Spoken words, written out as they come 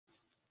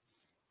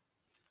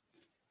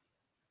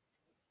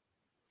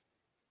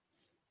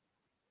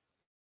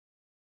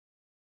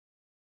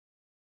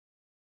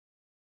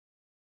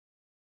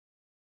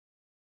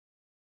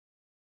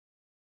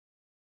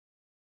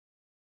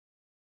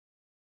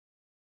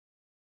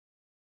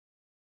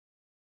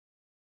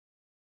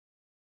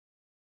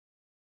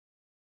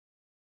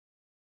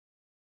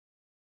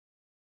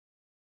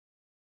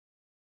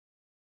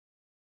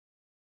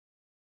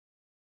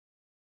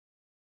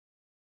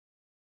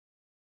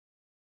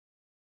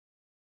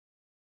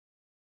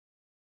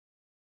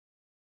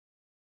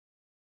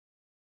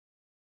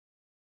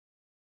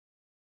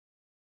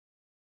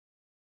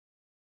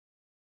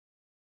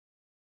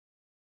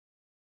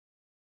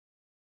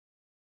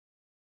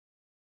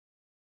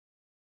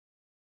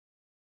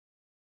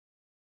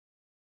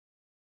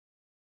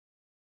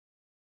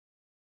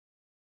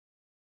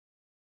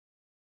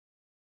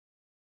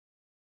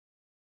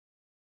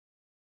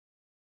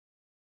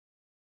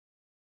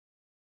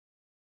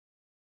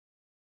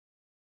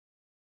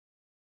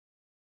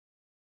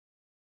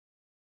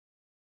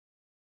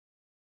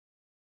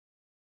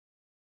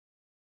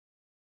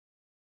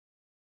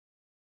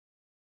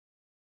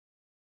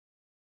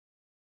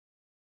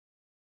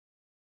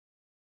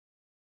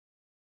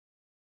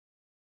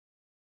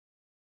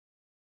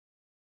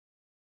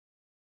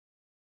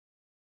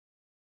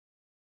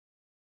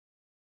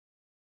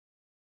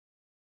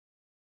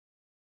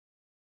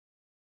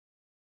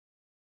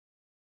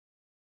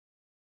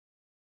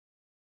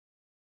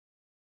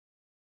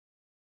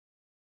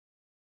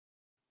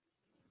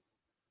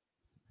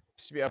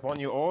Peace be upon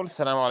you all.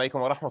 Assalamu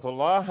alaikum wa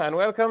rahmatullah, and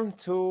welcome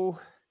to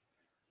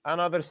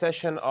another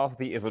session of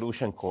the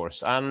evolution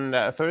course.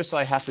 And first,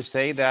 I have to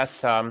say that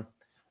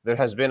there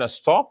has been a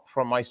stop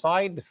from my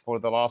side for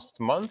the last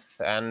month,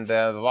 and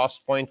the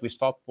last point we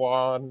stopped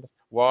on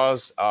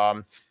was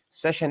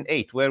session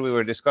 8, where we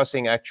were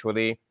discussing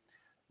actually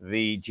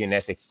the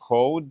genetic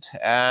code.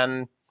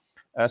 And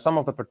some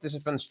of the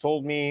participants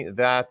told me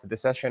that the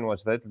session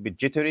was a little bit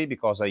jittery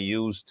because I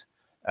used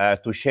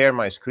to share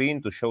my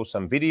screen to show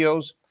some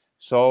videos.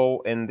 So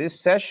in this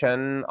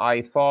session,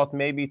 I thought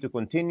maybe to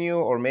continue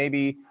or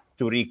maybe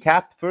to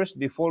recap first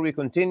before we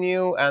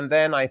continue. And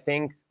then I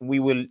think we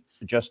will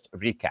just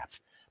recap,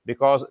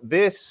 because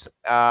this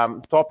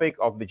topic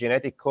of the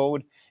genetic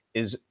code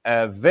is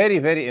a very,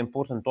 very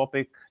important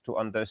topic to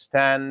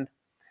understand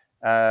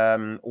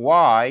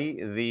why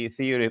the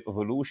theory of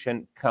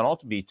evolution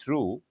cannot be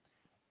true.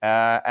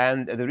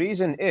 And the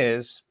reason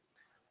is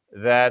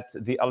that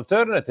the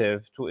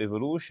alternative to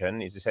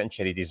evolution is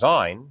essentially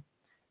design.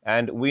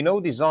 And we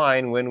know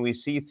design when we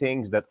see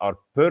things that are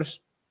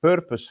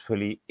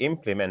purposefully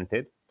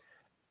implemented.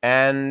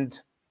 And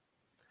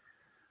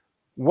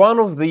one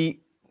of the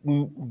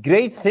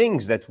great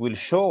things that will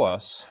show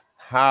us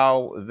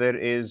how there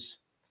is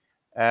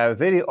a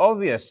very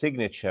obvious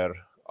signature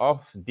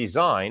of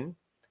design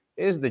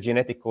is the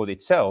genetic code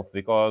itself,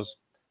 because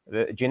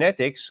the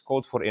genetics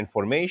code for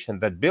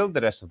information that build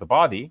the rest of the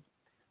body.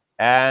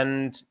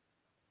 And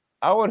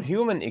our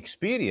human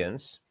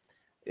experience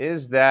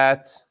is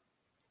that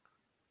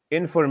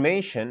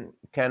information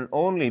can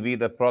only be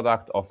the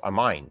product of a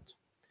mind.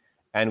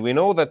 And we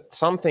know that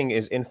something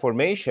is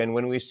information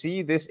when we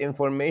see this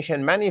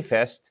information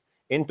manifest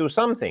into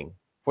something.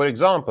 For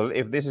example,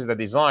 if this is the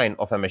design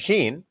of a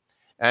machine,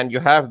 and you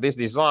have this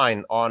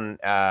design on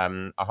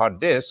a hard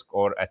disk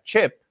or a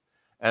chip,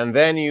 and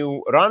then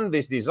you run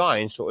this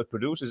design so it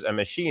produces a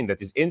machine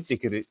that is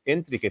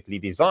intricately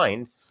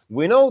designed,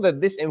 we know that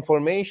this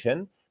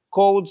information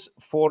codes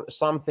for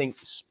something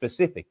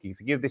specific. If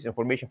you give this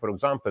information, for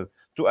example,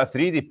 to a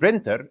 3D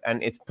printer,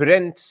 and it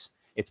prints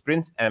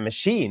a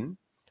machine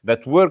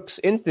that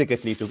works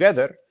intricately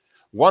together,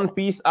 one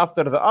piece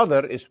after the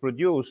other is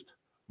produced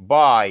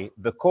by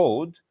the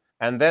code,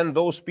 and then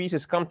those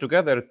pieces come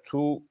together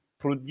to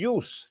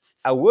produce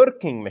a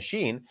working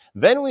machine.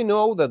 Then we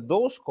know that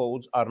those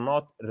codes are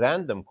not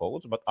random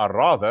codes, but are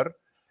rather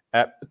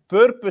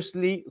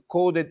purposely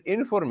coded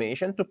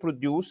information to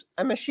produce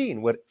a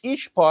machine where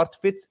each part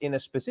fits in a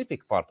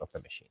specific part of the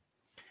machine.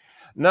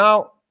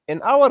 Now,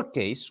 in our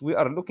case, we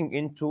are looking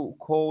into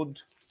code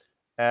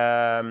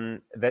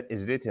that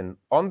is written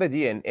on the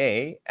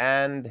DNA,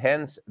 and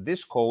hence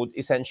this code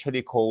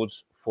essentially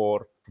codes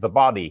for the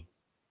body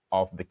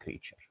of the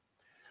creature.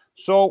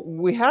 So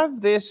we have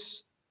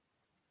this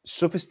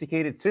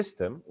sophisticated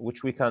system,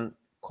 which we can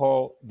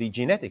call the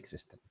genetic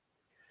system.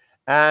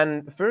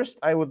 And first,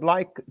 I would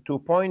like to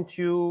point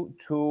you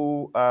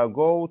to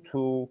go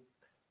to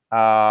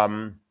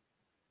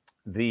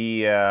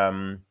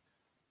the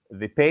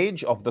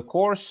page of the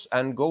course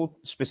and go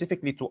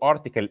specifically to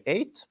Article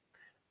 8.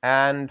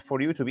 And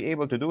for you to be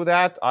able to do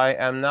that, I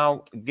am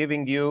now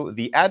giving you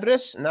the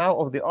address now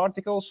of the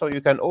article, so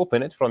you can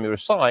open it from your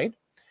side.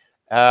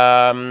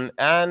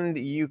 And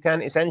you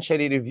can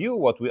essentially review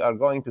what we are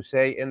going to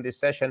say in this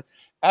session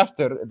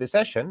after the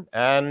session.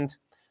 And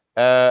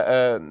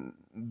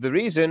the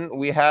reason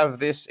we have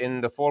this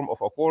in the form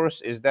of a course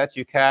is that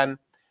you can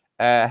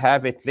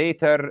have it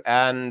later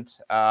and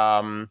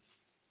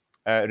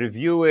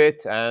review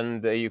it,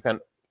 and you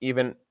can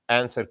even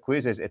answer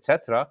quizzes,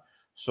 etc.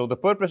 So the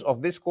purpose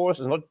of this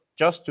course is not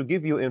just to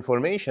give you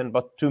information,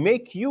 but to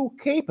make you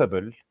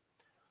capable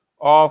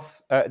of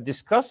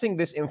discussing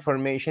this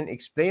information,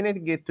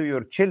 explaining it to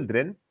your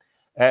children,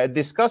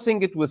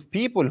 discussing it with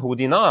people who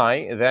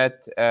deny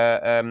that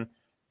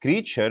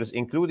creatures,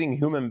 including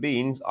human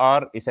beings,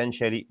 are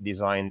essentially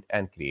designed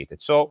and created.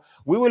 So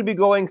we will be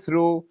going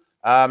through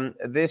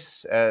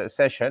this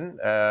session,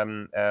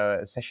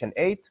 session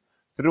 8,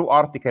 through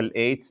Article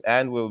 8,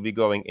 and we'll be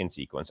going in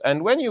sequence.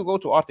 And when you go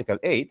to Article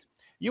 8,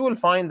 you will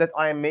find that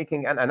I am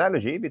making an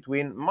analogy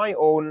between my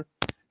own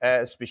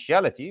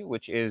specialty,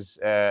 which is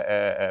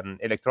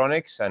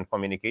electronics and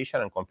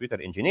communication and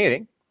computer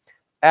engineering,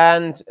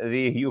 and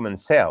the human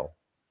cell.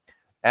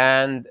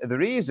 And the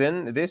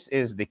reason this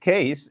is the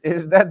case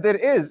is that there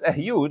is a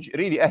huge,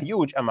 really a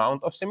huge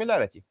amount of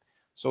similarity.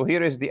 So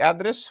here is the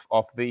address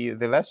of the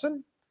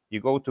lesson. You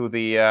go to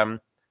the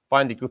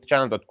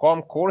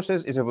findthetruthchannel.com,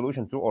 courses, is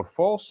evolution true or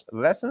false?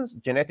 Lessons,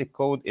 genetic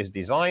code is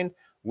designed,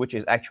 which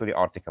is actually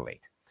Article 8.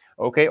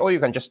 Okay, or you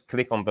can just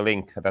click on the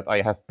link that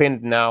I have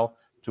pinned now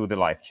to the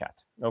live chat.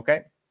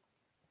 Okay,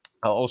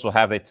 I'll also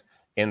have it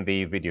in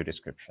the video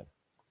description.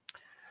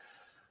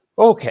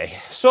 Okay,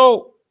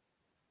 so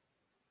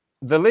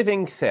the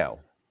living cell.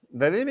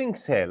 The living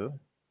cell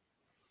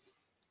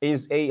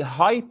is a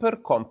hyper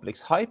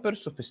complex, hyper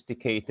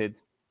sophisticated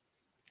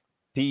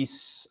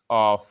piece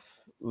of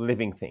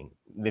living thing,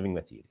 living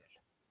material.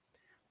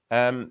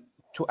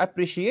 To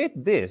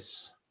appreciate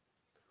this,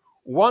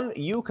 one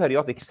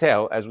eukaryotic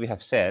cell, as we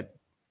have said,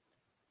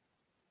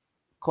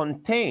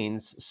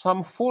 contains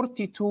some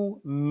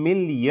 42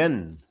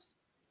 million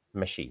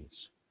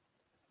machines.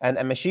 And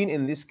a machine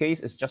in this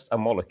case is just a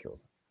molecule.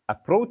 A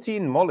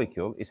protein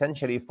molecule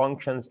essentially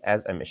functions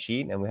as a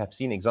machine, and we have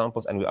seen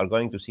examples, and we are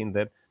going to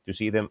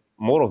see them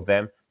more of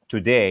them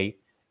today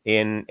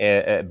in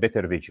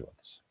better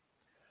visuals.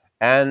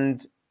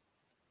 And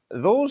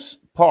those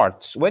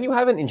parts, when you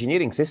have an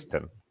engineering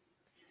system,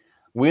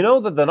 we know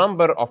that the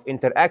number of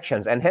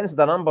interactions and hence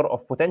the number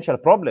of potential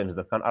problems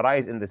that can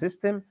arise in the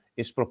system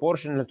is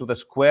proportional to the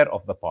square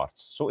of the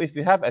parts. So if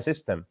you have a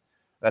system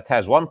that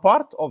has one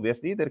part,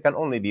 obviously there can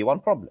only be one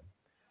problem.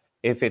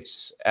 If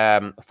it's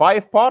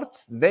 5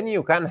 parts, then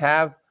you can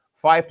have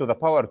 5 to the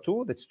power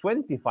 2, that's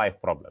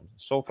 25 problems.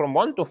 So from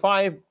 1 to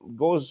 5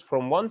 goes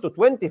from 1 to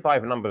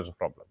 25 numbers of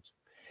problems.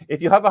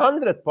 If you have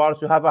 100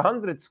 parts, you have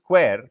 100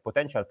 square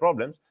potential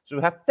problems, so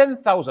you have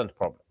 10,000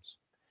 problems.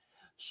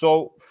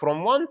 So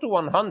from 1 to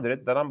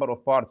 100, the number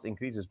of parts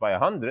increases by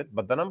 100,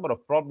 but the number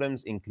of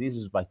problems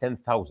increases by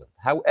 10,000.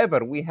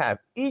 However, we have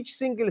each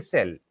single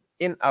cell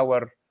in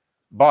our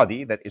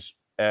body that is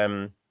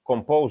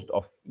composed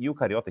of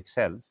eukaryotic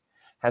cells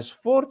has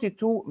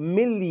 42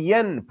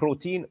 million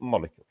protein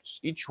molecules.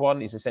 Each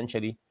one is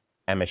essentially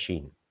a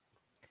machine.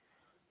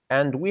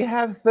 And we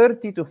have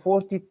 30 to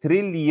 40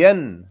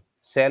 trillion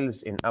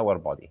cells in our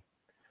body,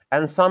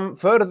 and some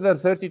further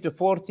 30 to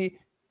 40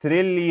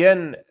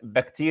 trillion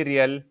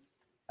bacterial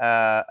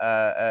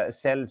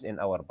cells in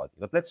our body.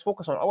 But let's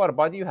focus on our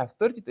body. You have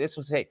 40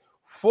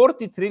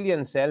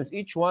 trillion cells,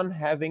 each one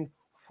having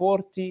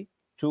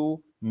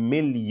 42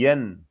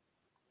 million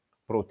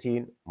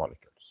protein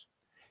molecules.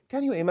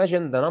 Can you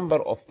imagine the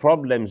number of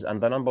problems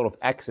and the number of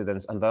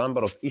accidents and the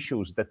number of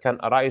issues that can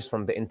arise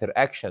from the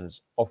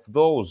interactions of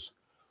those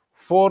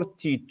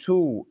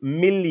 42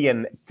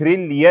 million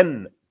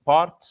trillion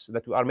parts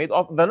that we are made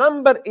of? The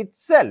number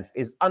itself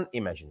is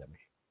unimaginable.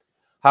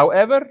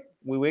 However,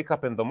 we wake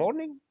up in the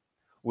morning,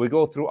 we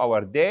go through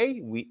our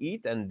day, we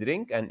eat and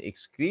drink and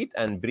excrete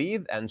and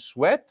breathe and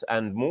sweat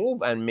and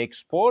move and make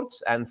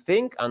sports and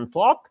think and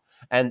talk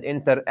and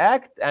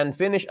interact and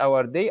finish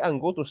our day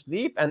and go to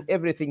sleep, and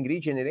everything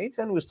regenerates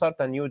and we start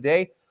a new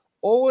day,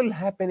 all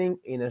happening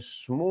in a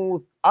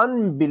smooth,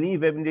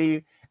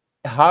 unbelievably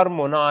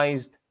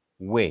harmonized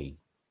way.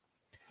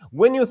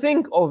 When you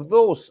think of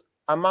those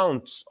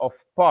amounts of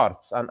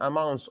parts and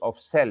amounts of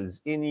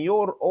cells in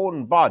your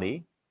own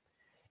body,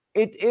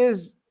 it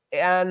is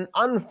an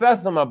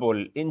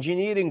unfathomable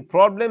engineering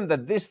problem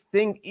that this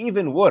thing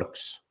even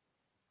works.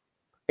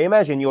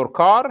 Imagine your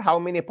car. How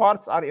many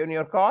parts are in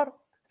your car?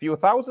 Few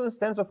thousands,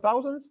 tens of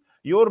thousands.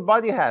 Your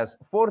body has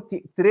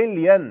 40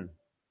 trillion.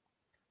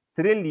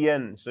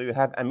 So you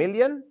have a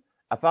million,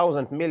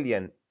 1,000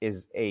 million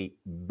is a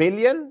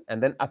billion,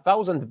 and then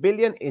 1,000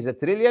 billion is a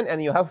trillion,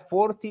 and you have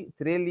 40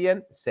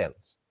 trillion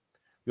cells.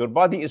 Your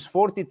body is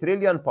 40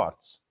 trillion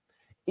parts.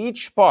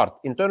 Each part,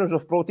 in terms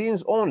of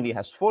proteins only,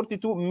 has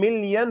 42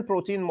 million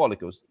protein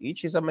molecules.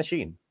 Each is a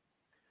machine.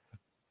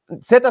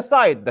 Set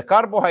aside the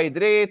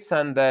carbohydrates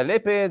and the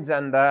lipids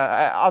and the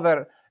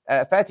other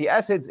fatty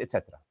acids,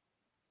 etc.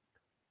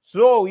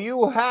 So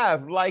you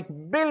have like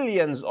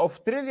billions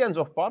of trillions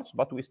of parts,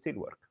 but we still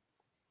work.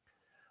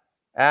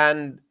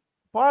 And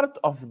part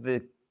of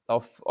the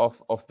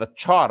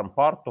charm,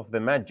 part of the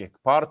magic,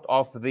 part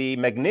of the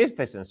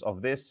magnificence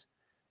of this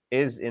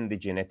is in the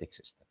genetic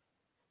system.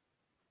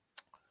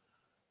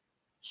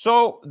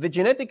 So the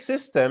genetic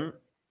system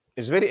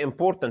is very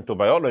important to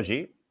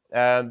biology.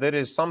 There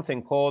is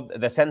something called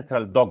the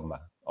central dogma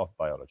of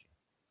biology.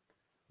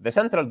 The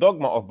central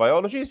dogma of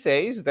biology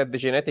says that the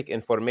genetic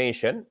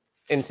information,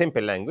 in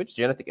simple language,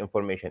 genetic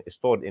information is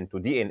stored into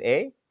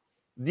DNA.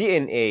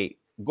 DNA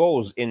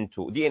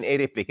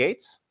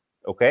replicates,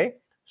 okay?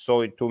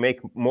 So to make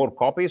more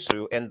copies, so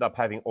you end up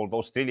having all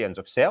those trillions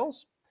of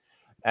cells.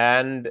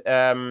 And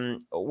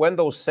when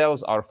those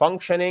cells are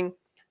functioning,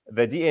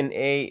 the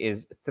DNA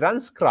is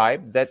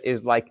transcribed, that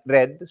is like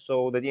read.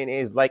 So the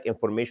DNA is like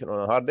information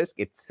on a hard disk.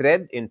 It's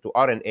read into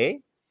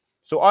RNA.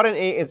 So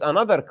RNA is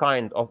another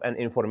kind of an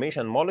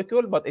information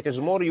molecule, but it is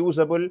more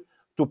usable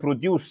to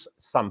produce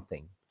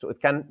something. So it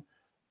can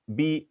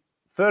be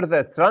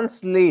further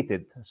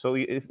translated. So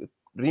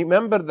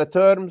remember the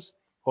terms,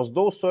 because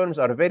those terms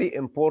are very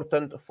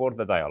important for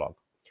the dialogue.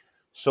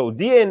 So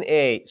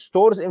DNA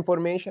stores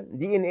information.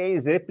 DNA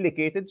is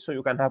replicated, so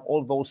you can have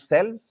all those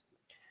cells.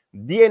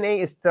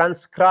 DNA is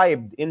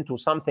transcribed into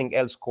something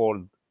else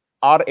called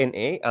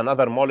RNA,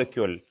 another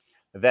molecule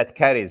that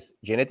carries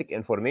genetic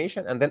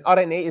information, and then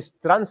RNA is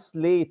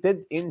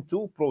translated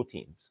into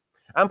proteins.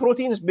 And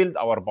proteins build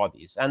our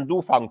bodies and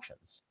do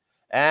functions.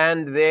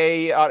 And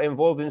they are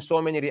involved in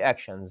so many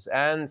reactions,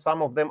 and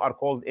some of them are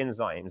called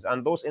enzymes.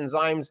 And those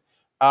enzymes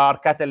are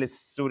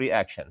catalysts to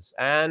reactions.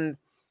 And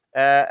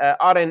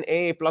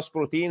RNA plus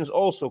proteins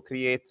also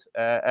create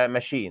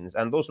machines,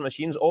 and those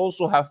machines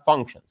also have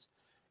functions,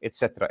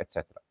 etc.,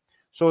 etc.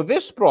 So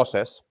this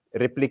process,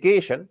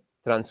 replication,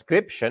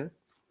 transcription,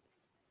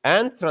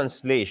 and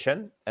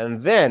translation,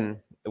 and then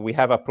we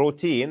have a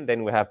protein,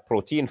 then we have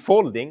protein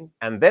folding,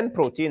 and then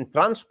protein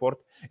transport.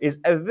 is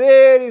a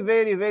very,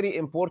 very, very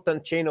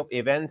important chain of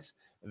events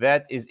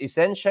that is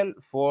essential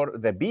for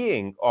the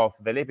being of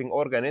the living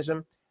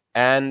organism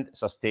and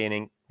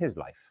sustaining his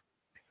life.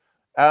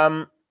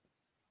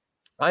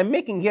 I'm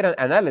making here an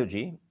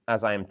analogy,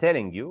 as I am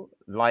telling you,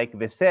 like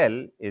the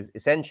cell is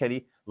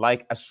essentially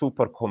like a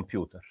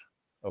supercomputer.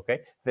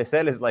 Okay, the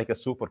cell is like a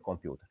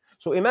supercomputer.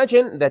 So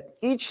imagine that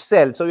each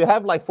cell, so you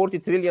have like 40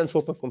 trillion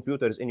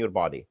supercomputers in your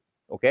body.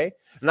 Okay,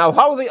 now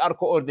how they are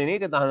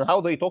coordinated and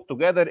how they talk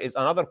together is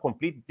another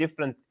completely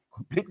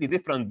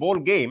different ball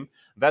game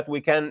that we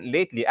can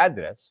lately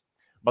address.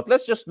 But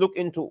let's just look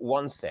into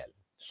one cell.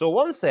 So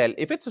one cell,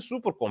 if it's a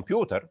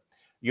supercomputer,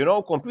 you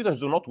know, computers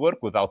do not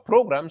work without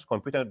programs,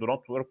 computers do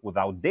not work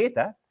without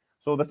data.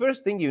 So the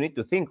first thing you need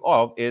to think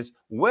of is,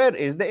 where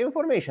is the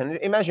information?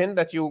 Imagine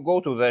that you go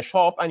to the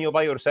shop and you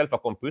buy yourself a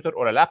computer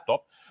or a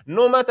laptop.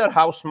 No matter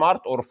how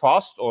smart or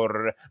fast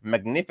or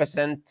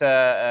magnificent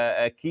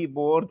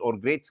keyboard or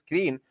great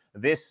screen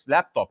this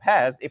laptop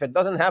has, if it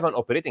doesn't have an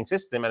operating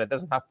system and it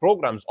doesn't have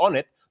programs on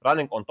it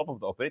running on top of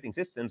the operating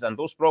systems, and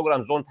those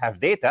programs don't have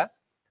data,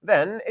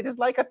 then it is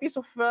like a piece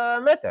of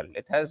metal.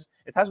 It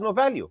has no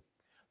value.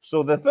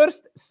 So the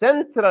first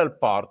central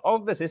part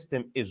of the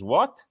system is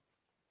what?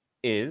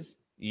 Is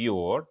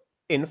your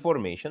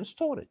information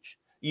storage.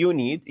 You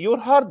need your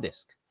hard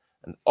disk.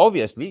 And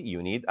obviously,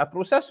 you need a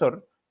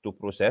processor to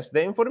process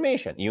the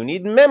information. You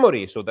need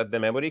memory so that the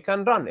memory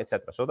can run,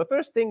 etc. So the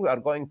first thing we are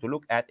going to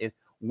look at is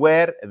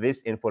where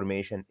this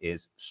information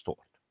is stored.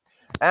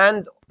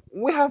 And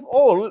we have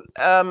all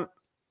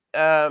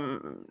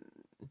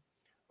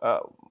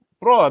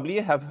probably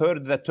have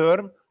heard the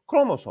term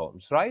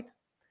chromosomes, right?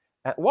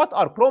 What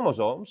are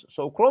chromosomes?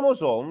 So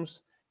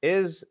chromosomes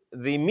is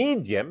the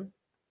medium,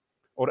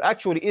 or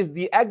actually is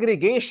the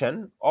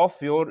aggregation of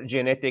your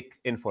genetic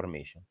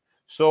information.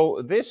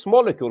 So this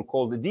molecule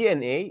called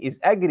DNA is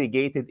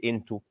aggregated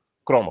into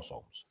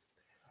chromosomes.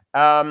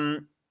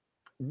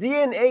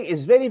 DNA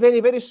is very,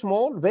 very, very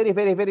small, very,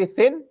 very, very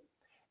thin.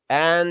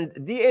 And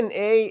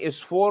DNA is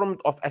formed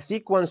of a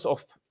sequence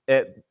of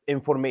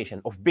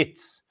information, of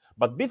bits.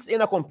 But bits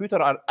in a computer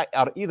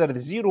are either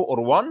 0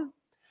 or 1.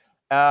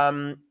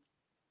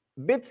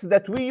 Bits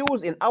that we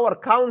use in our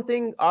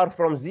counting are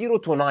from 0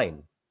 to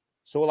 9.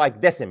 So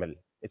like decimal,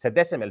 it's a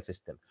decimal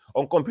system.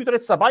 On computer,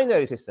 it's a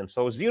binary system,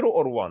 so 0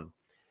 or 1.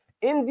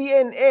 In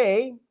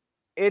DNA,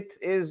 it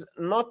is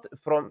not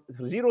from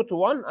 0 to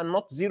 1 and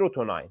not 0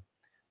 to 9.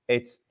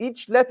 It's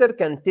each letter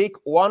can take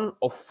one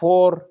of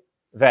 4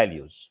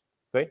 values.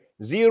 Okay,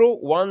 0,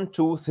 1,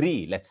 2,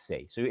 3, let's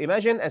say. So you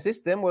imagine a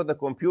system where the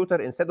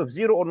computer, instead of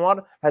 0 or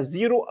 1, has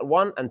 0,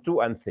 1, and 2,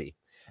 and 3.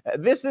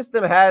 This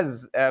system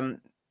has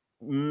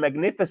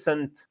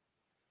magnificent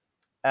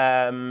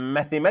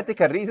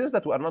mathematical reasons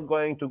that we are not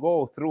going to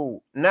go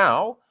through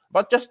now,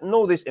 but just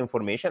know this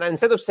information. And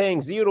instead of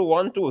saying 0,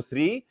 1, 2,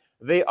 3,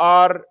 they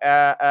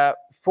are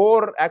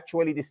 4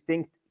 actually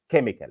distinct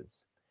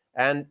chemicals.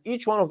 And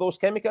each one of those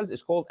chemicals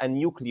is called a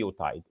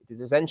nucleotide. It is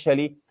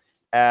essentially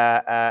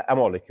a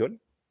molecule,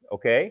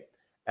 okay?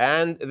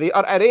 And they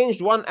are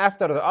arranged one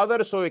after the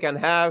other, so you can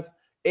have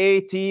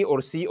A, T,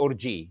 or C, or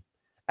G.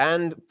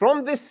 And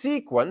from this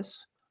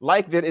sequence,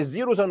 like there is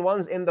zeros and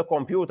ones in the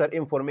computer,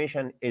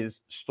 information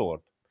is stored.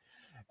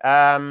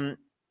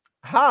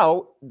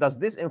 How does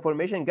this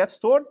information get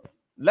stored?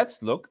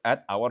 Let's look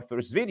at our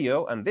first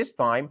video. And this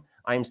time,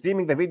 I'm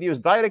streaming the videos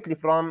directly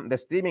from the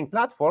streaming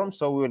platform,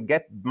 so we will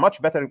get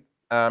much better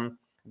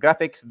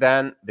graphics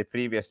than the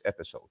previous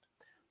episode.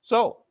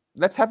 So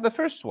let's have the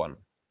first one.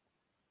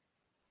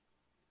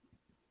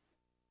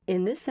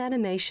 In this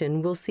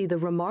animation, we'll see the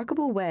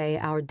remarkable way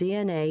our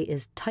DNA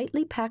is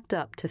tightly packed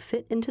up to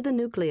fit into the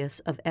nucleus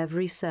of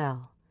every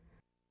cell.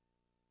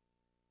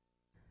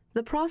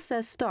 The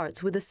process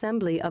starts with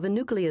assembly of a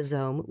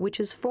nucleosome, which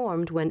is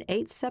formed when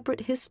 8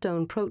 separate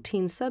histone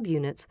protein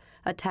subunits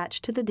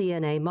attach to the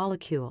DNA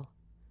molecule.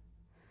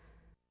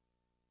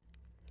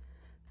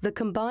 The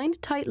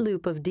combined tight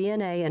loop of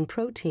DNA and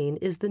protein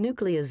is the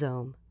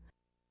nucleosome.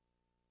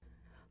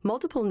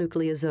 Multiple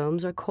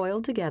nucleosomes are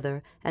coiled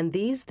together, and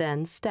these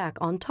then stack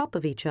on top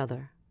of each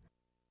other.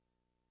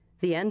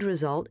 The end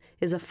result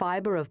is a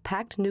fiber of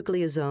packed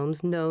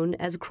nucleosomes known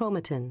as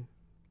chromatin.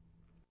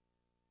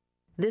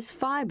 This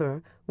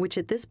fiber, which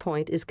at this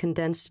point is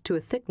condensed to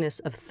a thickness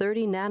of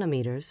 30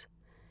 nanometers,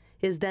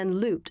 is then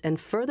looped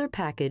and further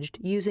packaged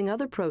using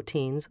other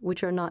proteins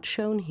which are not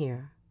shown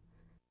here.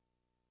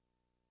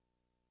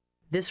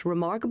 This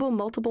remarkable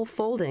multiple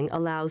folding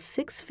allows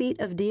 6 feet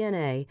of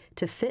DNA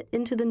to fit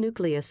into the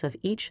nucleus of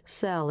each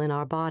cell in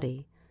our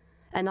body,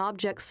 an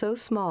object so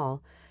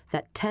small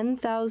that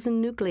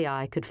 10,000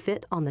 nuclei could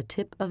fit on the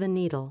tip of a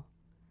needle.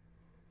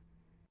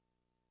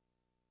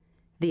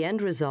 The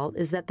end result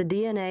is that the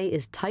DNA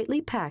is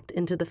tightly packed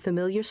into the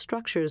familiar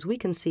structures we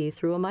can see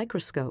through a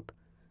microscope,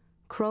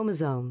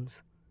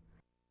 chromosomes.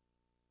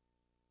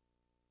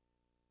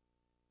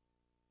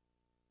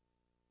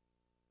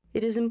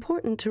 It is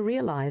important to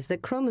realize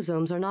that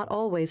chromosomes are not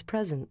always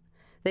present.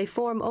 They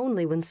form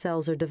only when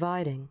cells are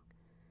dividing.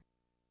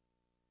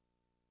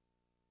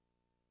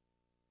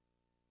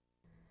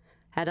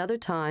 At other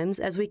times,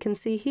 as we can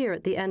see here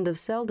at the end of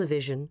cell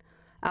division,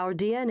 our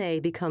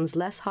DNA becomes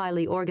less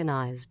highly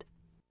organized.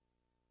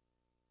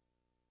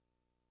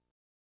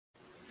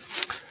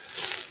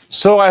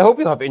 So I hope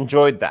you have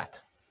enjoyed that.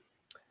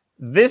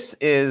 This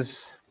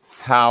is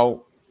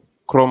how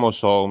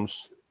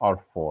chromosomes are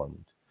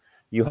formed.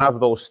 You have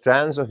those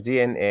strands of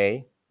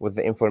DNA with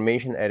the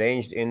information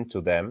arranged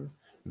into them.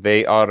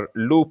 They are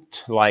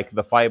looped like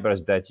the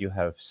fibers that you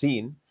have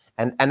seen.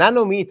 And a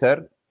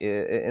nanometer,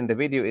 in the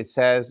video, it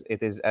says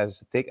it is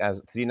as thick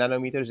as 3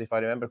 nanometers, if I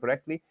remember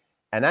correctly.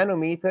 A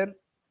nanometer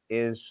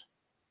is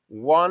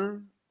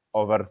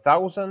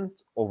 1/1000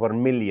 over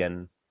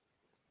million.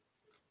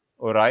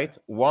 All right?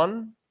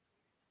 1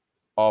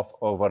 of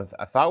over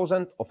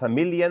 1,000 of a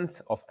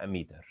millionth of a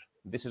meter.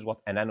 This is what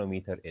a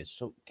nanometer is.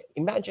 So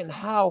imagine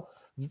how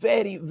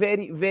very,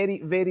 very,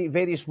 very, very,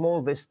 very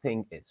small this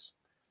thing is.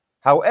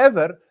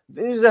 However,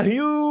 there is a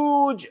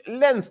huge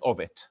length of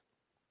it.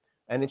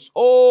 And it's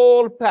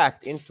all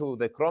packed into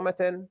the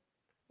chromatin,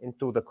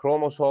 into the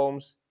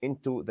chromosomes,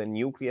 into the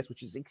nucleus,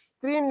 which is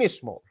extremely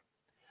small.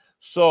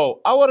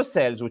 So our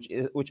cells,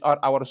 which are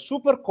our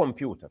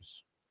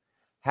supercomputers,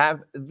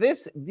 have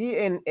this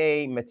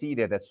DNA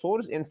material that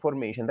stores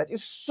information that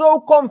is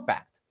so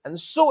compact and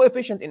so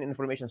efficient in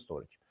information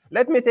storage.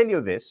 Let me tell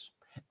you this.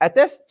 A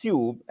test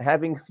tube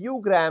having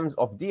few grams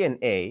of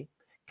DNA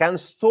can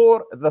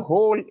store the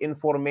whole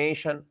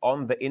information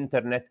on the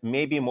internet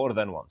maybe more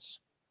than once.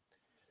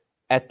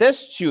 A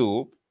test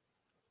tube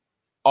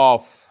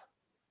of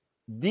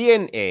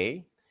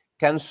DNA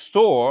can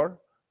store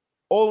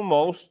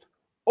almost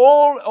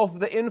all of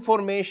the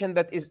information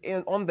that is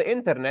on the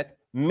internet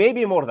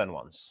maybe more than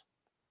once.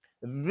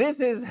 This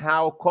is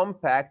how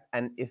compact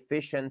and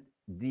efficient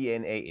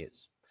DNA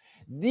is.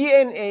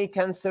 DNA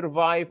can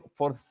survive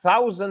for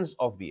thousands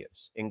of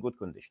years in good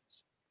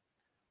conditions.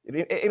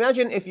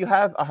 Imagine if you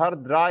have a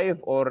hard drive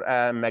or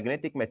a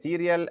magnetic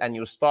material and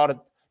you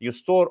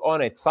store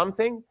on it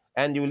something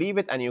and you leave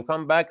it and you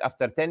come back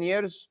after 10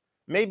 years,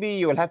 maybe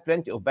you will have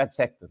plenty of bad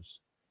sectors.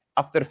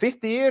 After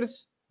 50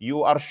 years,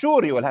 you are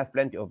sure you will have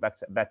plenty of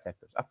bad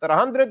sectors. After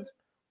 100,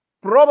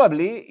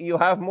 probably you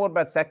have more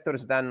bad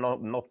sectors than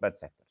not bad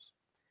sectors.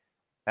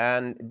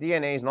 And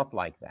DNA is not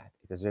like that.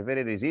 It is a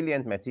very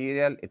resilient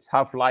material. Its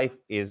half-life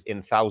is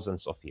in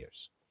thousands of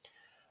years.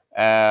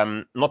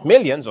 Not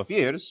millions of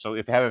years. So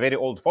if you have a very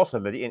old fossil,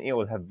 the DNA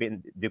will have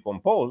been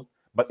decomposed,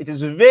 but it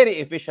is very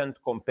efficient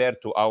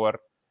compared to our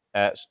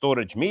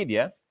storage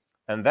media.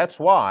 And that's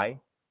why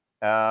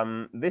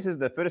this is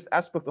the first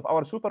aspect of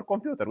our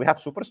supercomputer. We have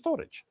super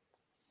storage.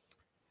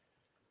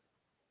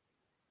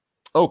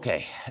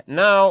 Okay,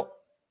 now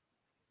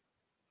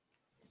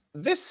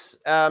this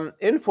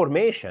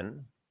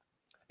information,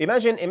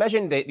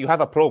 imagine that you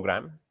have a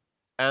program,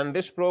 and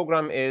this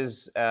program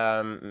is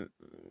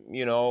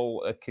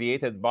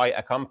created by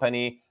a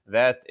company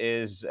that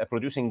is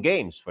producing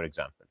games, for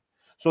example.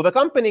 So the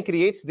company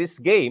creates this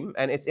game,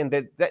 and it's in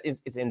the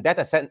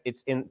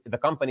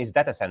company's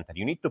data center.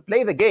 You need to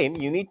play the game.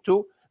 You need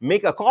to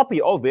make a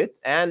copy of it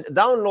and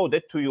download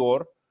it to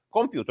your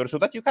computer so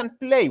that you can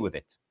play with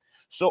it.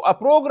 So a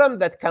program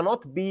that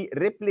cannot be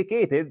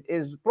replicated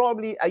is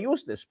probably a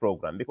useless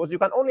program because you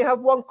can only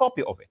have one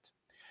copy of it.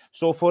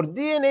 So for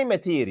DNA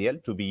material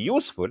to be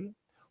useful,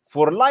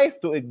 for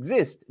life to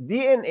exist,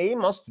 DNA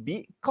must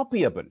be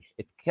copyable.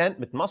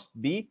 It must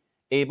be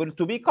able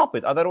to be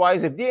copied.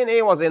 Otherwise, if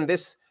DNA was in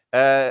this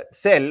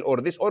cell or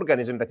this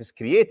organism that is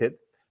created,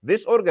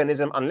 this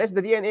organism, unless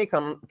the DNA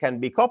can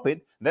be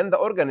copied, then the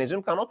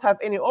organism cannot have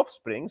any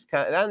offsprings.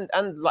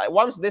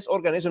 Once this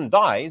organism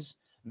dies,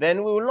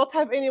 then we will not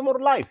have any more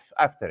life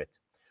after it.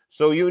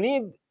 So you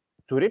need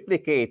to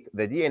replicate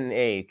the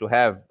DNA to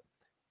have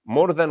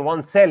more than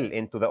one cell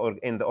in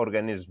the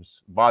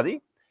organism's body.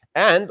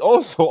 And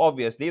also,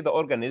 obviously, the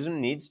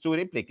organism needs to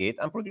replicate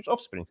and produce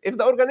offsprings. If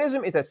the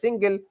organism is a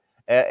single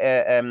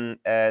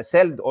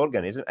celled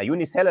organism, a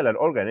unicellular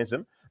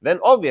organism, then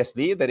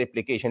obviously the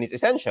replication is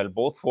essential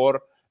both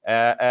for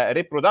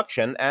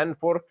reproduction and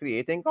for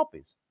creating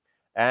copies.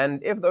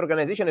 And if the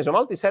organization is a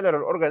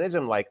multicellular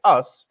organism like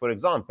us, for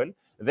example,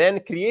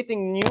 then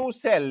creating new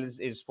cells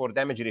is for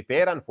damage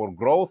repair and for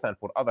growth and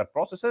for other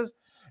processes.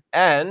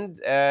 And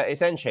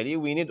essentially,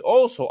 we need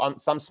also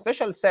some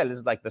special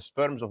cells like the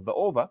sperms of the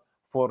ova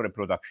for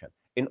reproduction.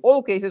 In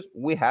all cases,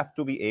 we have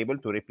to be able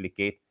to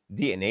replicate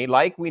DNA,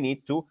 like we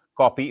need to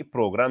copy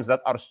programs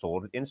that are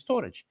stored in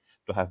storage,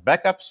 to have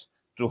backups,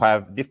 to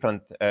have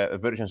different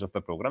versions of the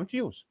program to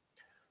use.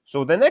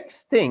 So the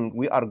next thing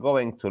we are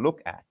going to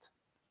look at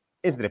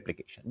is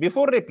replication.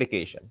 Before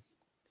replication,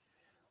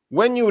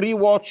 when you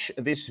rewatch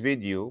this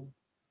video,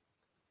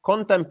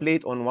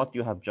 contemplate on what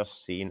you have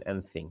just seen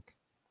and think.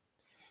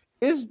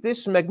 Is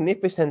this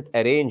magnificent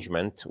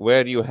arrangement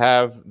where you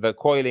have the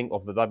coiling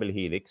of the double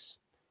helix,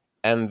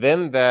 and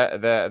then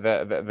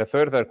the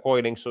further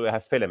coiling so you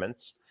have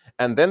filaments,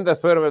 and then the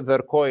further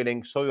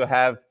coiling so you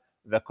have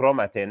the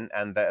chromatin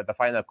and the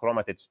final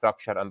chromatid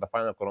structure and the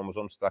final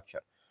chromosome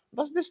structure?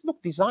 Does this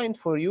look designed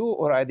for you,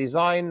 or a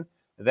design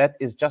that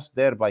is just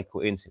there by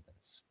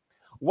coincidence?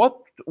 what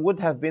would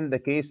have been the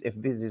case if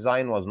this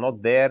design was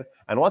not there,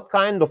 and what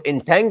kind of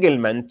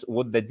entanglement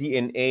would the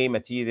DNA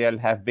material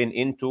have been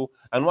into,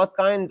 and what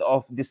kind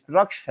of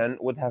destruction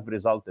would have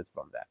resulted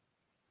from that.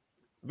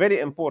 Very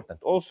important.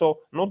 Also,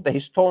 note the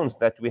histones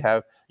that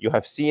you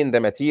have seen the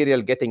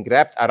material getting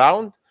wrapped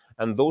around,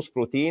 and those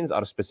proteins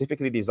are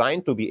specifically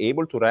designed to be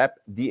able to wrap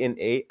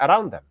DNA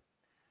around them.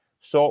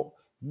 So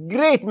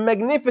great,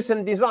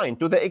 magnificent design,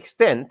 to the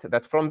extent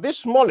that from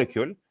this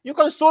molecule, you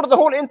can store the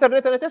whole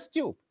internet in a test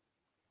tube.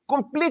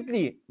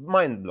 Completely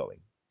mind-blowing.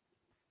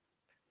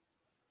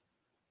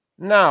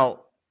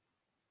 Now,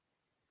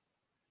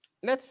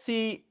 let's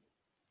see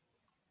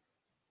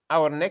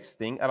our next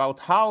thing about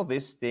how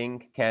this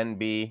thing can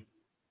be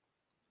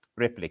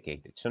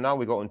replicated. So now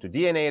we go into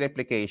DNA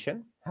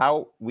replication,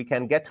 how we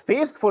can get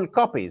faithful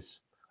copies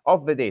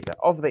of the data,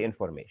 of the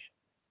information.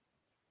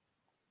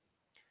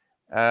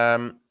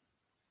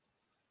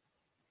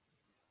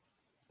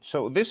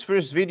 So this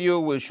first video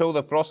will show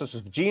the process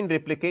of gene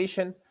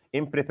replication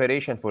in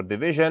preparation for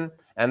division.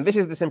 And this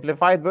is the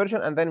simplified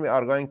version. And then we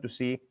are going to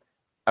see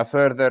a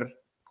further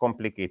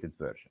complicated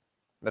version.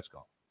 Let's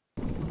go.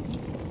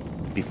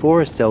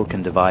 Before a cell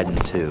can divide in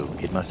two,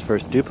 it must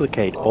first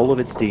duplicate all of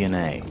its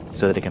DNA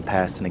so that it can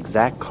pass an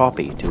exact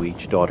copy to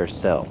each daughter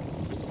cell.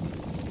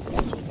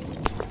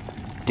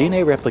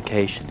 DNA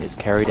replication is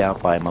carried out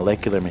by a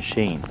molecular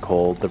machine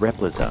called the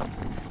replisome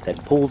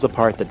that pulls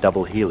apart the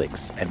double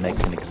helix and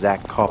makes an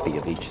exact copy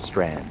of each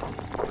strand.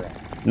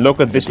 Look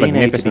at this the DNA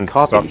magnificent to be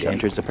copied structure.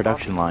 enters the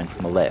production line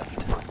from the left.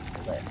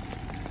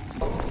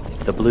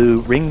 The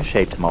blue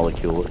ring-shaped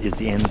molecule is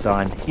the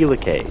enzyme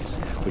helicase,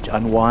 which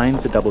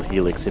unwinds the double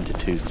helix into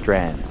two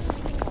strands.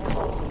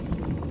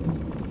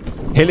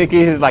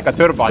 Helicase is like a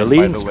turbine. The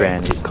leading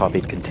strand is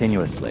copied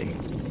continuously.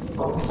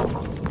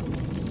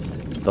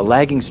 The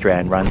lagging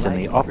strand runs in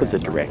the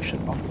opposite direction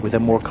with a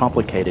more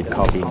complicated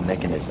copying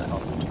mechanism.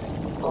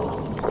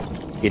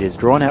 It is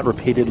drawn out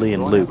repeatedly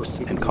in loops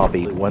and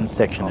copied one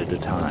section at a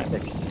time.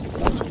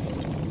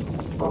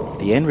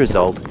 The end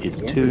result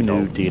is two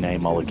new DNA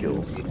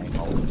molecules.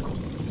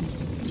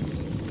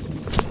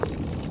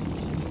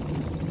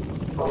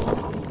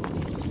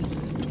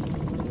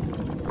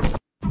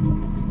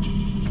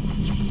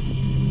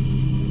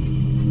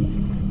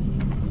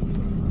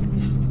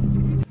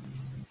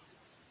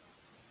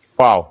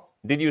 Wow,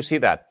 did you see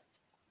that?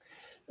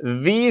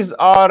 These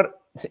are,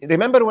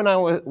 remember when I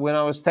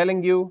was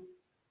telling you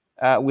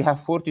we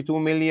have 42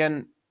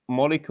 million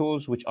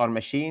molecules which are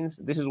machines?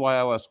 This is why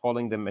I was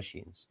calling them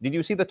machines. Did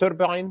you see the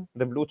turbine,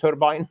 the blue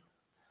turbine?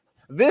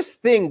 This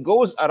thing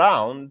goes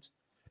around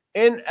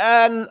in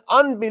an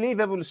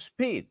unbelievable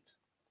speed.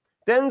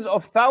 Tens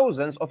of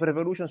thousands of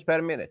revolutions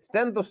per minute,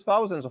 tens of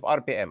thousands of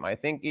RPM. I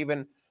think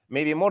even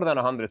maybe more than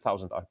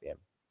 100,000 RPM.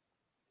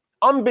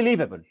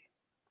 Unbelievable.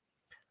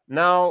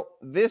 Now,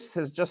 this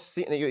has just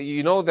seen,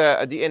 you know,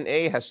 the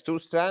DNA has two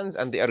strands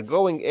and they are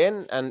going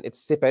in and it's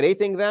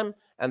separating them,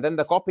 and then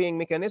the copying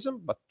mechanism.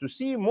 But to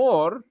see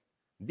more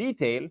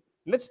detail,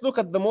 let's look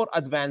at the more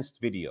advanced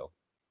video.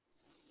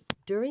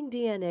 During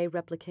DNA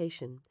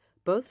replication,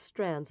 both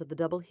strands of the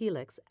double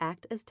helix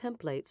act as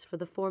templates for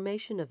the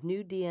formation of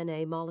new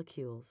DNA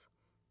molecules.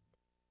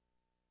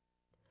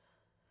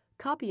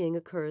 Copying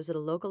occurs at a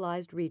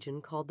localized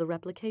region called the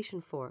replication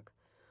fork,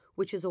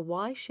 which is a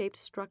Y-shaped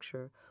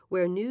structure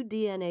where new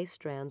DNA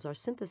strands are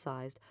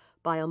synthesized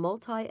by a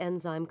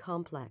multi-enzyme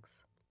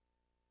complex.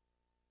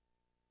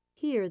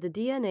 Here, the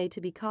DNA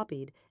to be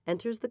copied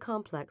enters the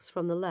complex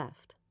from the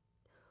left.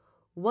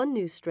 One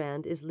new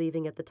strand is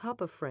leaving at the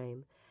top of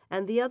frame,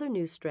 and the other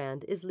new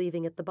strand is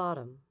leaving at the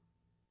bottom.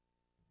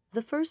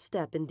 The first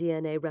step in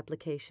DNA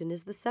replication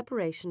is the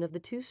separation of the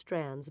two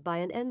strands by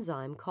an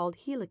enzyme called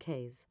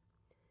helicase.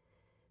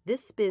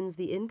 This spins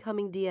the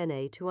incoming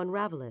DNA to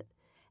unravel it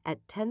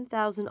at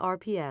 10,000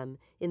 RPM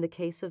in the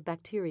case of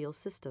bacterial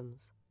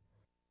systems.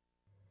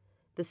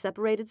 The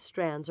separated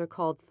strands are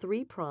called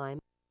 3'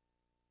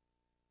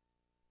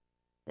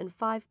 and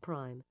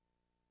 5',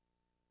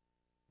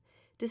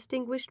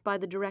 distinguished by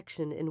the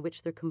direction in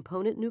which their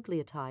component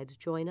nucleotides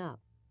join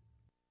up.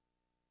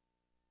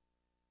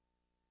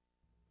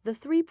 The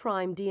 3'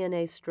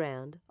 DNA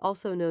strand,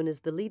 also known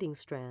as the leading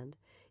strand,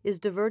 is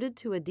diverted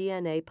to a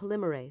DNA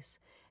polymerase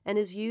and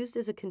is used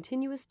as a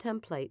continuous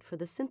template for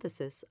the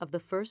synthesis of the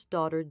first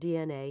daughter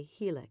DNA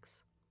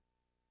helix.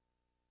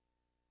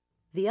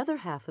 The other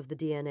half of the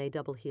DNA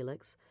double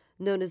helix,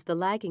 known as the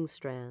lagging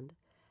strand,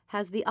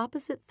 has the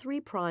opposite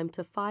 3'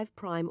 to 5'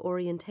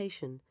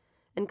 orientation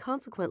and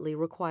consequently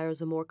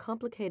requires a more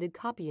complicated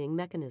copying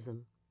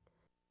mechanism.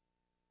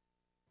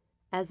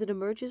 As it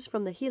emerges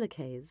from the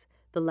helicase,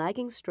 the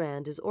lagging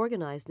strand is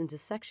organized into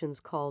sections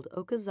called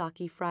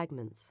Okazaki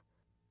fragments.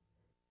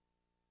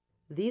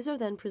 These are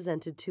then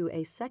presented to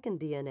a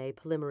second DNA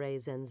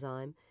polymerase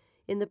enzyme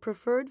in the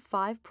preferred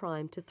 5'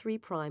 to 3'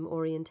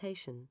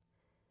 orientation.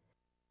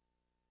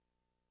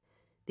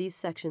 These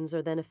sections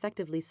are then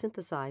effectively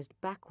synthesized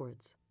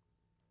backwards.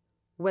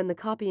 When the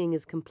copying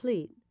is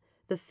complete,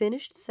 the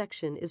finished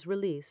section is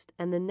released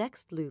and the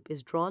next loop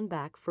is drawn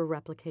back for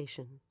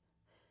replication.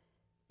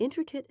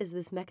 Intricate as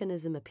this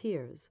mechanism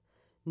appears,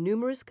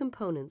 numerous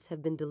components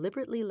have been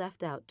deliberately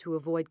left out to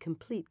avoid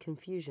complete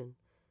confusion.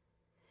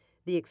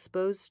 The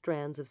exposed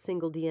strands of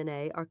single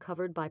DNA are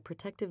covered by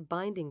protective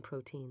binding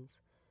proteins,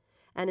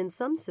 and in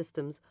some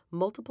systems,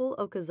 multiple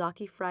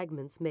Okazaki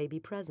fragments may be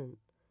present.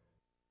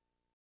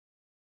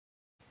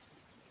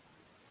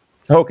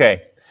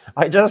 Okay,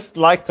 I just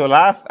like to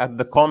laugh at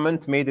the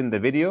comment made in the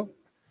video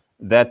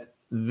that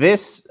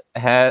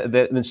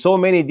that so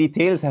many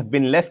details have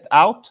been left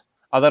out,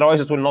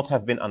 otherwise it will not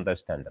have been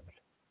understandable.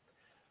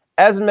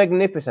 As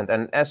magnificent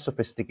and as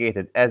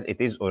sophisticated as it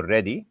is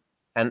already,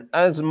 and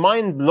as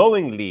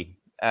mind-blowingly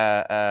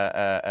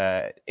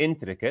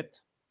intricate,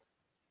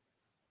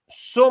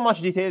 so much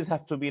details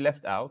have to be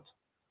left out,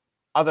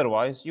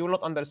 otherwise you will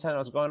not understand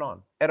what's going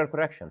on. Error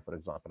correction, for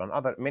example,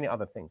 and many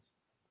other things.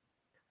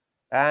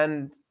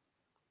 And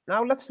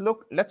now let's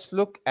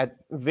look at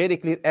very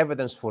clear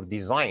evidence for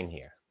design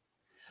here.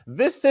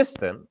 This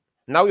system,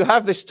 now you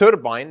have this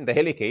turbine, the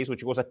helicase,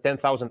 which goes at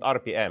 10,000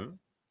 RPM.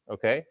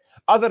 Okay,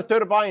 other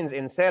turbines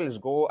in cells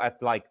go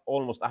at like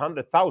almost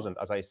 100,000,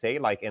 as I say,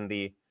 like in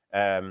the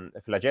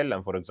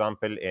flagellum, for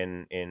example,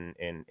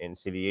 in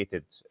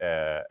ciliated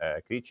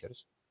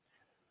creatures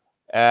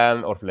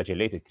or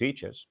flagellated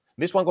creatures.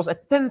 This one goes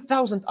at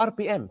 10,000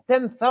 RPM,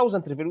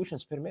 10,000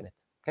 revolutions per minute.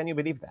 Can you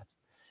believe that?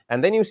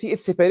 And then you see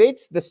it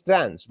separates the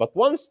strands, but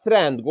one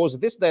strand goes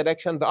this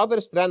direction, the other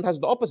strand has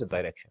the opposite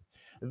direction.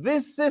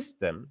 This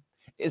system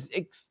is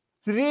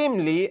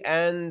extremely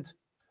and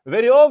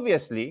very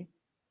obviously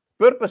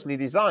purposefully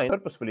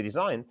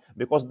designed,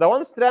 because the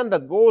one strand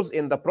that goes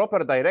in the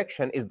proper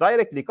direction is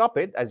directly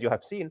copied, as you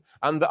have seen,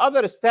 and the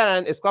other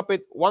strand is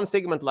copied one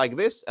segment like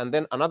this, and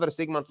then another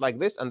segment like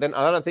this, and then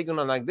another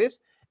segment like this,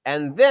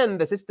 and then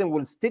the system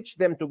will stitch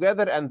them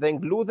together and then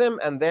glue them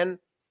and then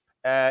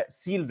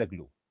seal the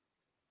glue.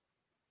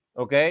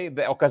 Okay,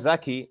 the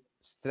Okazaki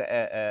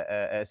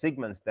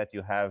segments that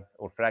you have,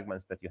 or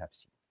fragments that you have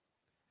seen.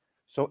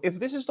 So if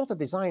this is not a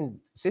designed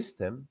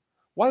system,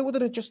 why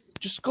wouldn't it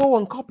just go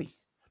and copy?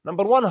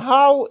 Number one,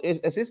 how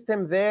is a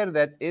system there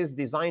that is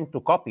designed to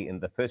copy in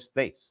the first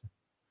place?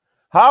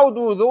 How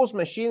do those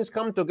machines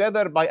come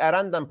together by a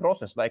random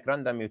process like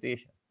random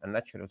mutation and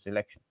natural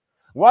selection?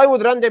 Why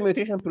would random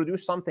mutation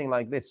produce something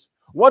like this?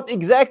 What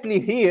exactly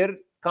here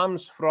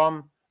comes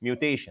from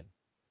mutation?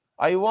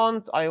 I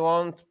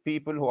want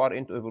people who are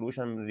into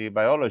evolutionary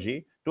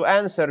biology to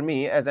answer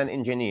me as an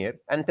engineer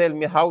and tell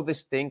me how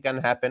this thing can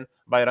happen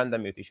by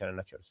random mutation and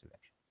natural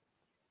selection.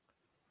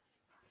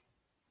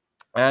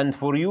 And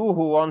for you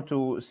who want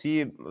to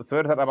see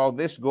further about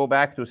this, go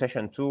back to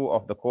session 2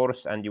 of the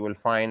course and you will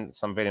find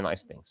some very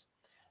nice things,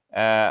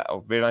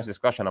 very nice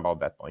discussion about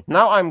that point.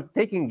 Now I'm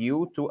taking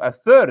you to a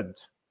third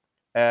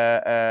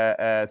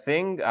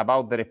thing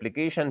about the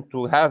replication,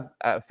 to have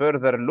a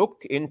further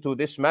look into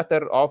this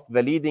matter of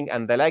the leading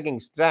and the lagging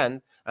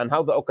strand and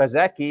how the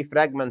Okazaki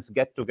fragments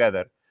get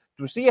together,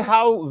 to see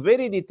how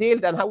very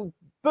detailed and how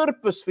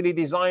purposefully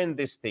designed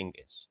this thing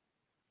is.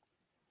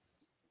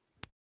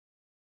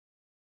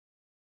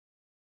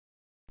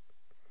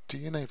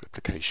 DNA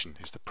replication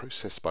is the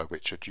process by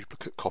which a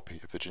duplicate copy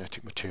of the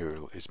genetic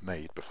material is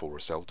made before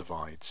a cell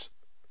divides.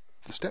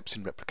 The steps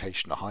in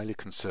replication are highly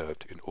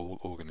conserved in all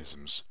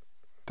organisms.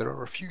 There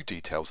are a few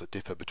details that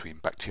differ between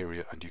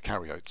bacteria and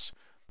eukaryotes,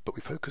 but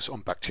we focus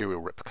on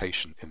bacterial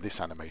replication in this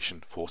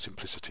animation for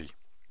simplicity.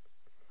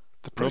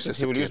 The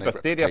process of DNA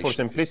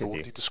replication is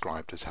broadly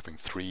described as having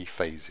 3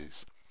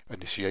 phases: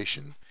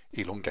 initiation,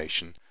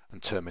 elongation,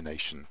 and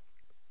termination.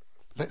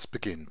 Let's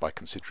begin by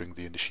considering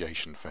the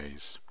initiation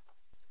phase.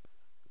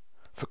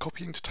 For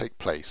copying to take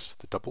place,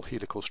 the double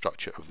helical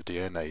structure of the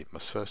DNA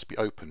must first be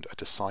opened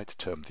at a site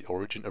termed the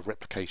origin of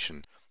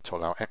replication to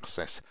allow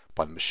access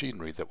by the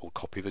machinery that will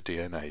copy the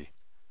DNA.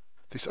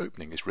 This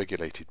opening is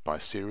regulated by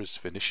a series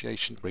of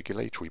initiation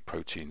regulatory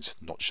proteins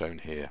not shown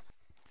here.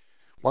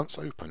 Once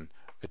open,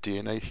 a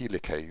DNA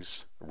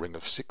helicase, a ring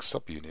of 6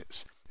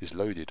 subunits, is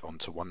loaded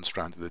onto one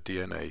strand of the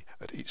DNA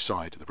at each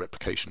side of the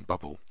replication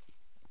bubble.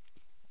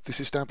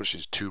 This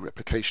establishes 2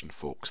 replication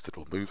forks that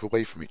will move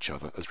away from each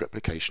other as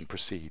replication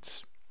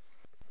proceeds.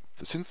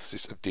 The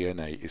synthesis of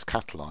DNA is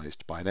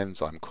catalyzed by an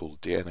enzyme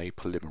called DNA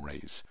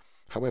polymerase.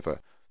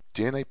 However,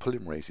 DNA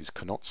polymerases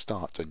cannot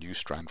start a new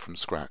strand from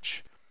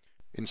scratch.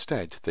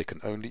 Instead, they can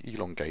only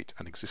elongate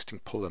an existing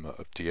polymer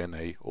of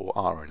DNA or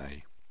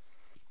RNA.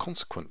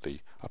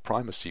 Consequently, a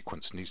primer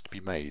sequence needs to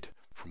be made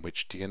from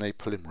which DNA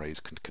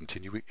polymerase can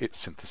continue its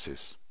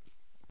synthesis.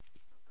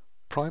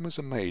 Primers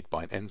are made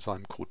by an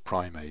enzyme called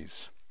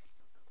primase.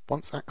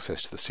 Once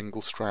access to the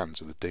single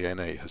strands of the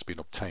DNA has been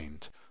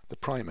obtained, the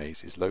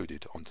primase is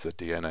loaded onto the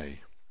DNA.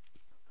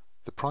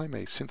 The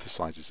primase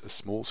synthesizes a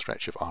small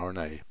stretch of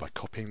RNA by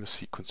copying the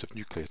sequence of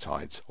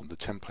nucleotides on the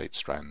template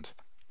strand.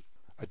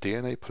 A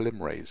DNA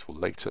polymerase will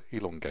later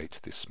elongate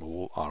this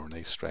small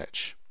RNA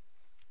stretch.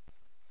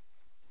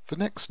 The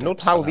next steps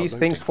Note how these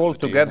things fall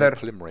together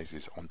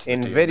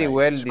in very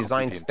well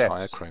designed steps.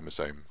 Entire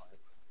chromosome.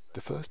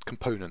 The first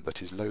component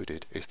that is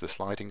loaded is the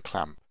sliding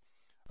clamp,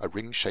 a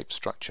ring-shaped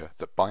structure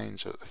that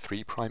binds at the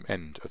 3'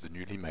 end of the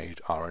newly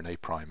made RNA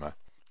primer.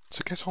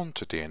 To get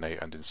onto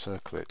DNA and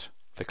encircle it,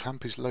 the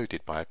clamp is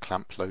loaded by a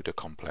clamp loader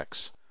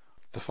complex.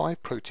 The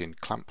 5-protein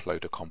clamp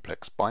loader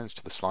complex binds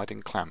to the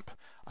sliding clamp,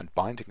 and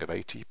binding of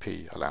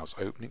ATP allows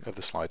opening of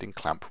the sliding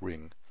clamp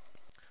ring.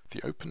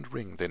 The opened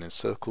ring then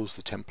encircles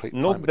the template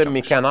Note primer the junction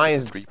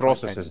mechanized with the 3'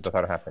 processes end that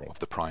are happening. of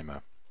the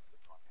primer.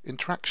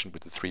 Interaction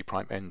with the 3'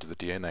 end of the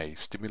DNA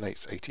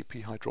stimulates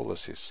ATP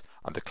hydrolysis,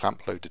 and the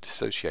clamp loader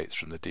dissociates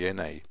from the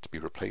DNA to be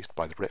replaced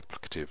by the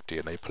replicative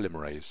DNA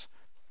polymerase.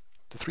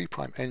 The 3'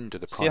 end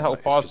of the See how primer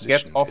is fast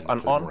get positioned off in the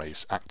and on?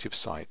 polymerase active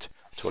site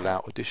to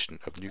allow addition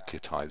of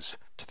nucleotides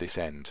to this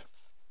end.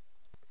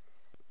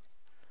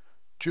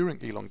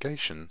 During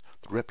elongation,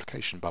 the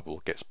replication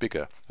bubble gets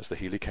bigger as the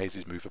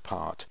helicases move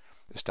apart,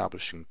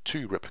 establishing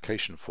 2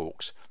 replication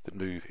forks that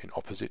move in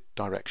opposite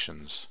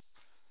directions.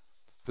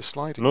 The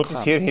sliding Notice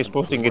clamp here he's and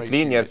putting it polymerase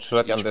linear unit so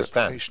that at you each understand.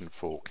 replication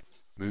fork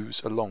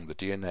moves along the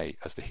DNA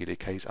as the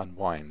helicase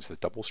unwinds the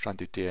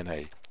double-stranded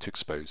DNA to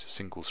expose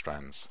single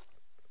strands.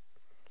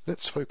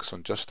 Let's focus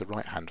on just the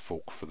right-hand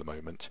fork for the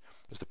moment,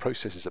 as the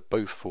processes at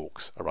both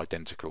forks are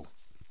identical.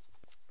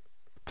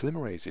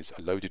 Polymerases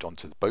are loaded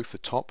onto both the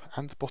top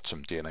and the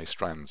bottom DNA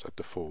strands at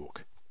the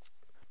fork.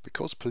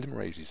 Because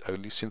polymerases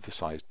only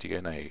synthesize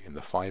DNA in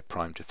the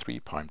 5' to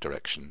 3'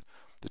 direction,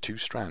 the 2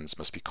 strands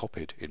must be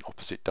copied in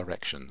opposite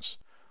directions.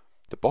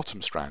 The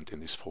bottom strand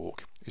in this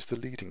fork is the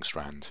leading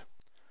strand.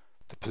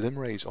 The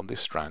polymerase on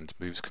this strand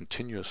moves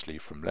continuously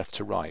from left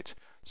to right,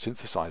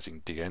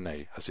 synthesizing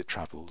DNA as it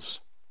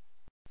travels.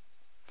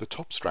 The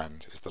top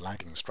strand is the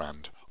lagging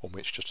strand, on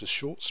which just a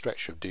short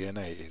stretch of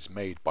DNA is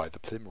made by the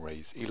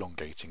polymerase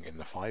elongating in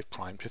the 5'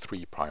 to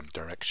 3'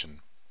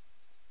 direction.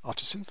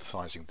 After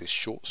synthesizing this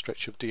short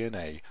stretch of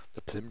DNA,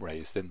 the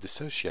polymerase then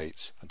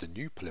dissociates and a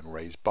new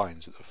polymerase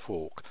binds at the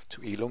fork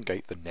to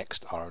elongate the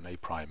next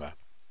RNA primer.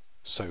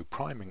 So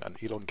priming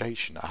and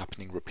elongation are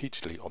happening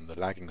repeatedly on the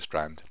lagging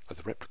strand as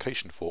the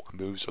replication fork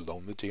moves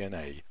along the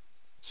DNA.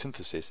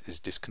 Synthesis is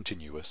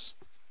discontinuous.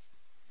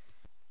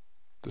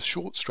 The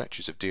short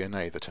stretches of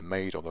DNA that are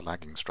made on the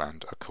lagging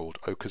strand are called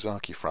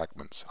Okazaki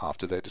fragments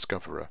after their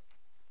discoverer.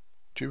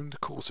 During the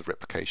course of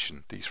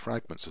replication, these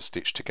fragments are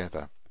stitched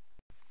together.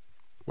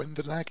 When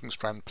the lagging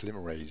strand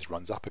polymerase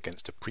runs up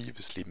against a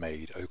previously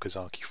made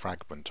Okazaki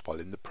fragment while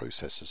in the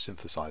process of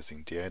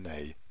synthesizing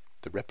DNA,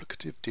 the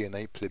replicative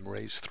DNA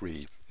polymerase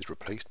 3 is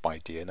replaced by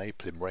DNA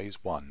polymerase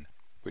 1,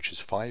 which has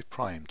 5'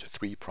 to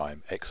 3'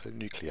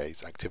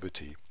 exonuclease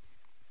activity.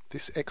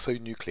 This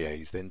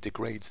exonuclease then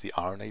degrades the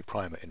RNA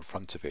primer in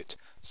front of it,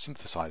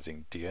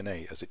 synthesizing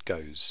DNA as it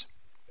goes.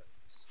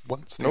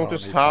 Once the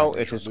Notice RNA how primer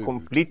it is is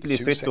removed, completely the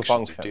 2 fit to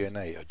sections of function.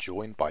 DNA are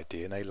joined by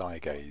DNA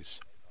ligase.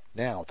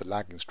 Now the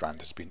lagging strand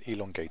has been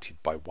elongated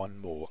by one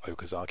more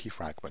Okazaki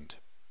fragment.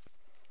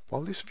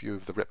 While this view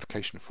of the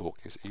replication fork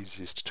is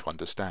easiest to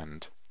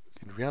understand,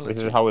 in reality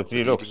This is how it the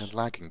really leading looks. and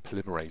lagging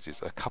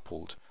polymerases are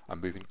coupled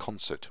and move in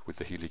concert with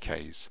the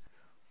helicase.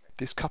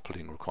 This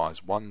coupling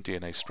requires one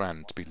DNA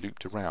strand to be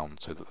looped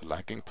around so that the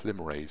lagging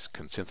polymerase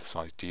can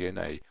synthesize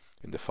DNA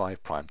in the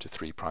 5' to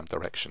 3'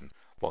 direction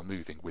while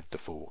moving with the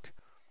fork.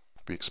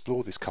 We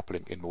explore this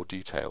coupling in more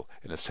detail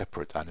in a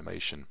separate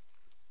animation.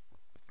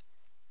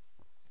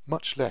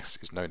 Much less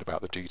is known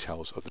about the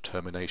details of the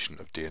termination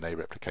of DNA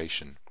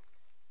replication.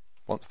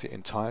 Once the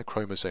entire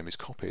chromosome is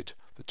copied,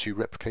 the 2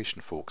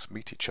 replication forks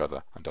meet each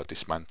other and are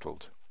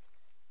dismantled.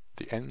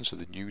 The ends of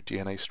the new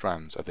DNA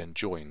strands are then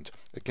joined,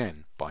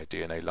 again by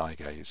DNA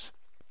ligase.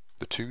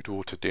 The 2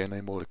 daughter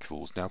DNA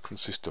molecules now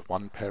consist of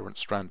one parent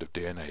strand of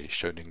DNA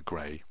shown in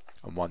grey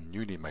and one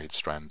newly made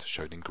strand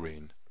shown in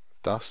green.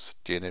 Thus,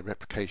 DNA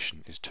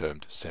replication is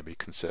termed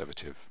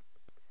semi-conservative.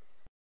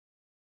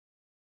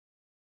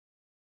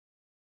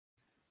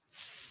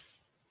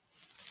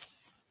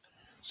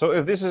 So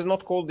if this is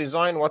not called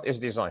design, what is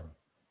design?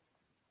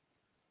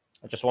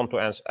 I just want to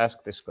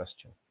ask this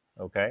question,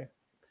 okay?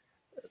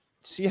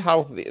 See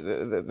how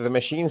the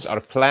machines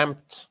are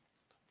clamped,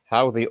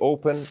 how they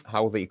open,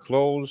 how they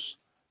close,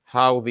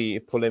 how the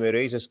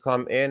polymerases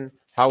come in,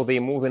 how they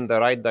move in the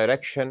right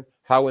direction,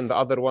 how in the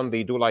other one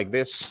they do like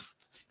this,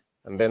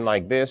 and then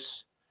like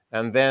this,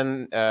 and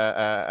then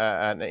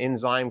an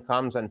enzyme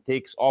comes and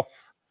takes off,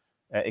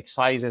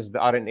 excises the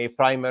RNA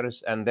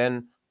primers, and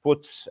then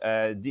puts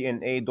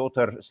DNA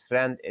daughter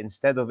strand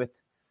instead of it.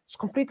 It's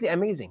completely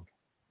amazing.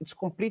 It's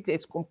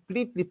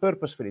completely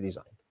purposefully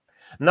designed.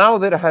 Now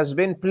there has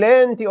been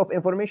plenty of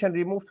information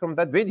removed from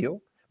that video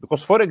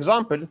because, for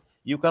example,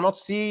 you cannot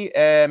see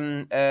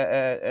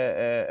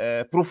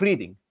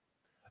proofreading.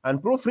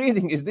 And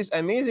proofreading is this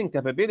amazing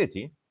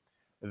capability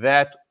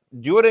that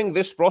during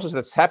this process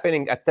that's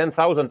happening at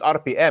 10,000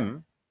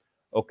 RPM,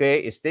 okay,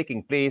 is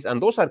taking place,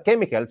 and those are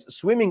chemicals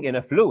swimming in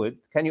a fluid.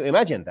 Can you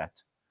imagine that?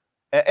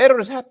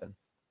 Errors happen.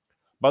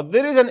 But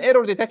there is an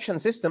error detection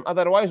system,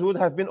 otherwise we would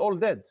have been all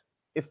dead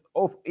if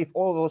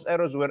all those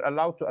errors were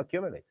allowed to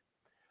accumulate.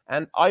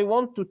 And I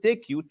want to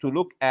take you to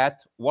look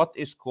at what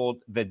is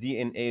called the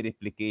DNA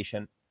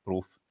replication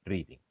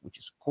proofreading, which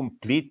is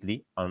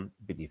completely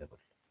unbelievable.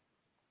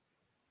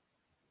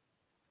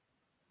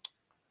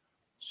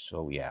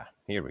 So yeah,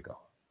 here we go.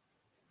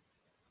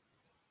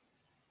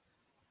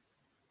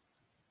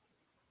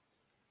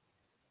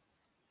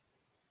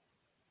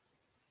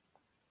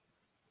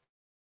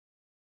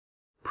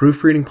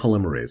 Proofreading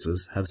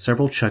polymerases have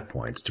several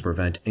checkpoints to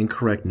prevent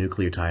incorrect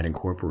nucleotide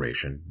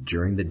incorporation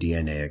during the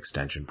DNA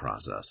extension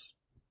process.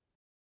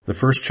 The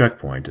first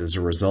checkpoint is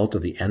a result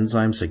of the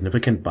enzyme's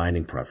significant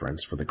binding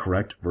preference for the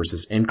correct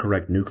versus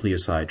incorrect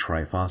nucleoside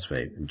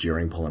triphosphate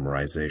during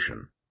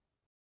polymerization.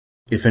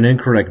 If an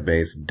incorrect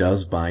base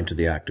does bind to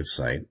the active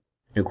site,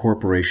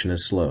 incorporation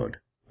is slowed,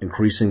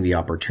 increasing the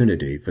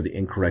opportunity for the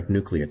incorrect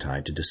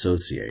nucleotide to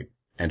dissociate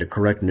and a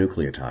correct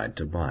nucleotide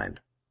to bind.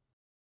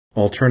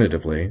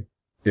 Alternatively,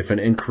 if an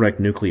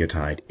incorrect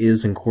nucleotide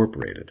is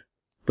incorporated,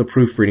 the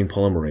proofreading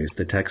polymerase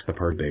detects the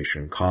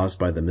perturbation caused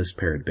by the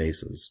mispaired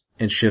bases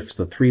and shifts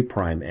the 3'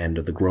 end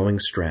of the growing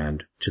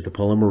strand to the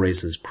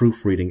polymerase's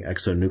proofreading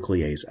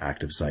exonuclease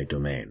active site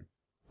domain,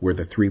 where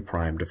the 3'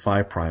 to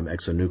 5'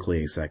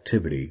 exonuclease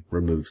activity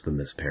removes the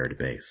mispaired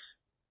base.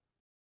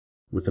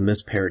 With the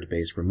mispaired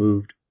base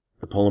removed,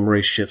 the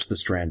polymerase shifts the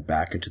strand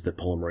back into the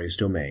polymerase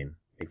domain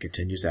and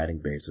continues adding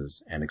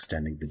bases and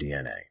extending the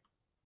DNA.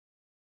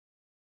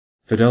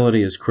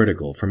 Fidelity is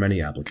critical for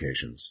many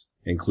applications,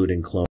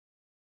 including cloning.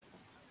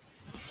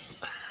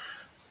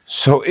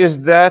 So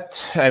is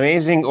that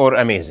amazing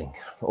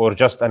or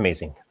just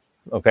amazing?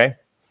 Okay.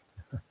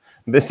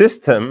 The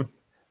system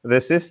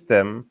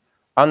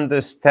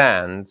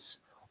understands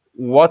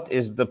what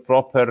is the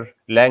proper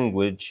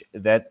language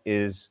that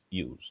is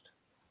used.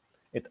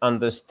 It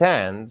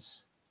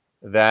understands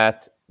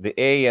that the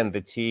A and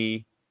the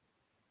T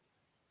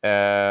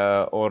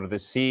or the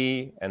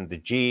C and the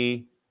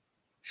G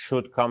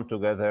should come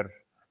together,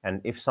 and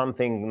if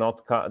something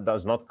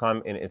does not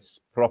come in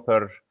its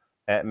proper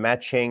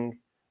matching,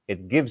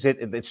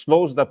 it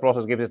slows the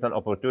process, gives it an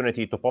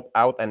opportunity to pop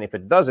out, and if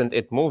it doesn't,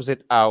 it moves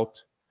it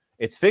out,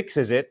 it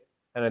fixes it,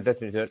 and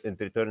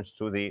it returns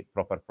to the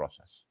proper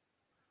process.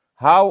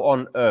 How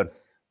on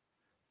earth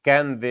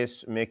can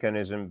this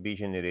mechanism be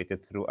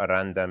generated through a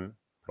random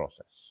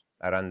process,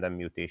 a random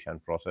mutation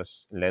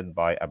process led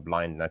by a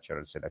blind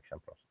natural selection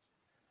process?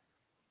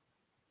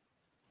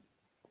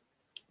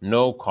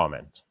 No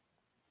comment.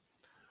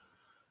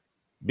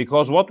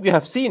 Because what we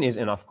have seen is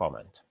enough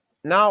comment.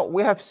 Now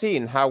we have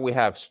seen how we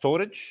have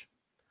storage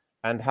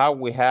and how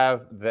we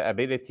have the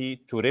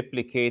ability to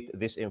replicate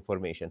this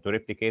information, to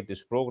replicate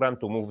this program,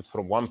 to move it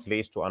from one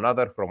place to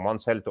another, from one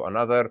cell to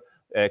another,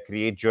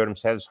 create germ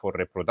cells for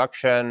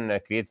reproduction,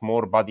 create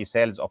more body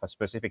cells of a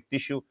specific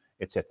tissue,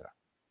 etc.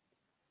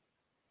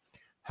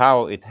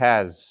 How it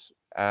has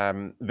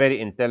very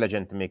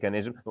intelligent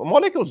mechanism.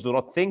 Molecules do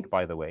not think,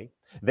 by the way.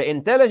 The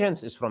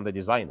intelligence is from the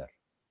designer.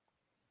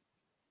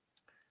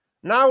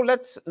 Now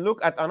let's look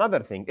at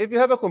another thing. If you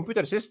have a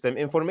computer system,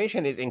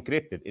 information is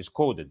encrypted, is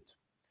coded,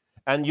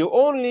 and you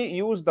only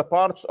use the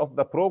parts of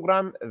the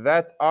program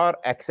that are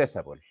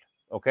accessible,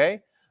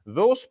 okay?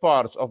 Those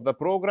parts of the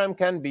program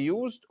can be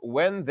used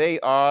when they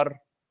are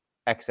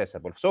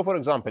accessible. So for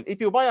example,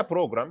 if you buy a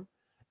program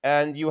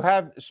and you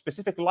have a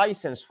specific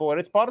license for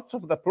it, parts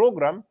of the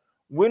program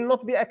will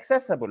not be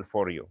accessible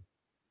for you.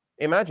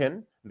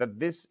 Imagine that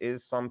this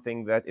is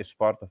something that is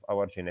part of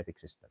our genetic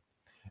system.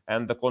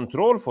 And the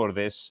control for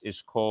this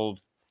is called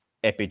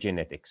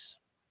epigenetics.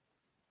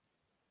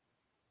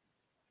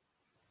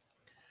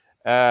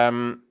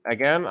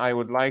 Again, I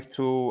would like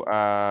to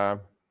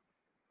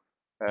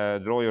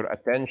draw your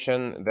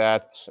attention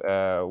that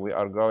we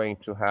are going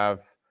to have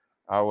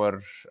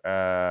our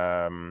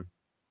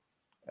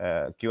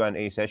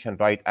Q&A session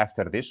right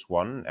after this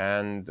one,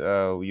 and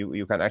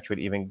you can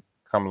actually even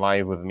come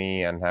live with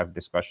me and have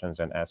discussions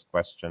and ask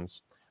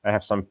questions. I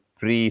have some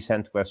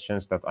pre-sent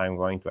questions that I'm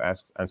going to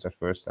answer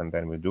first, and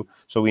then we'll do.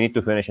 So we need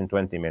to finish in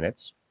 20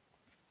 minutes.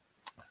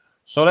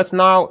 So let's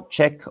now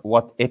check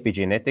what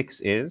epigenetics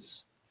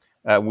is.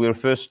 We'll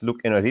first look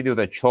in a video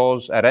that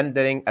shows a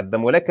rendering at the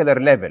molecular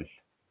level,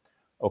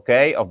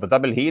 okay, of the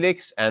double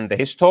helix and the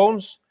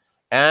histones,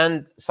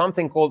 and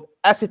something called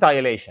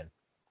acetylation,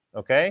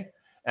 okay,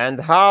 and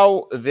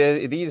how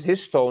these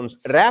histones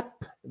wrap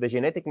the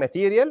genetic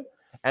material,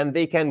 and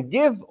they can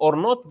give or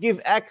not give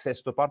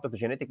access to part of the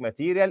genetic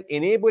material,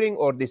 enabling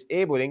or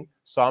disabling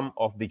some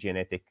of the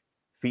genetic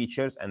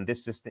features. And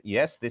this system,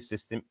 yes, this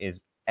system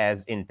is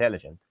as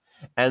intelligent.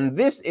 And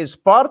this is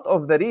part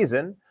of the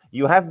reason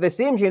you have the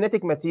same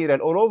genetic material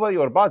all over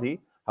your body.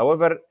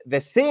 However,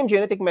 the same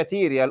genetic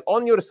material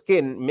on your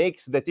skin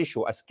makes the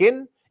tissue a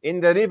skin, in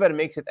the liver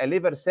makes it a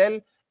liver cell,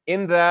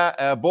 in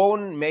the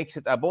bone makes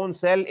it a bone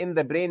cell, in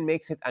the brain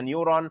makes it a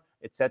neuron,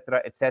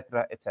 etc.,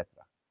 etc., etc.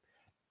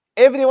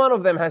 Every one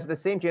of them has the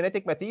same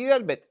genetic material,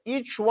 but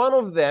each one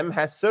of them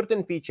has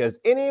certain features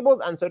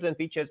enabled and certain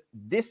features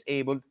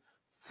disabled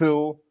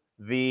through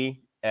the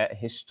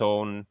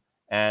histone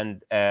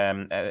and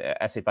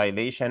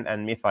acetylation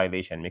and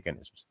methylation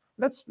mechanisms.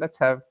 Let's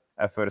have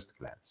a first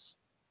glance.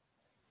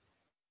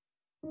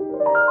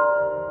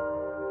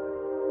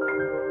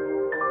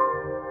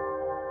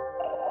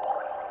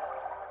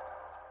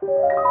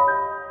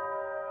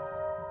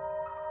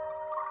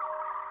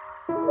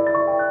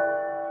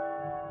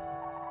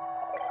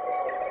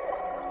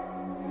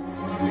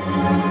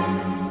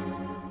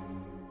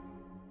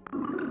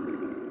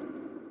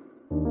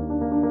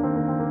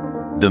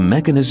 The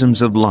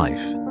mechanisms of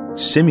life,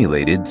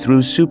 simulated through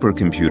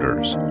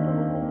supercomputers.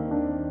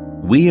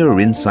 We are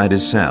inside a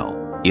cell,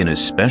 in a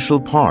special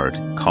part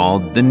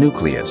called the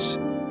nucleus.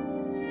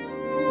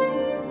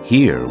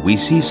 Here we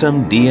see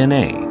some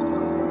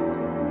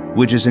DNA,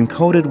 which is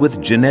encoded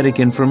with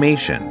genetic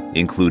information,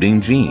 including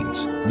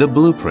genes, the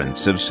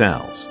blueprints of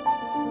cells.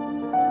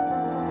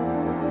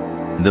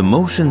 The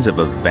motions of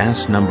a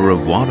vast number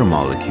of water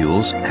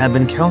molecules have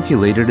been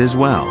calculated as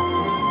well,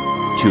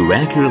 to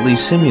accurately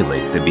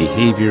simulate the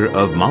behavior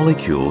of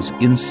molecules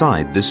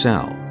inside the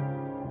cell.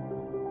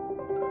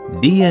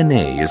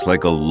 DNA is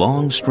like a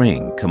long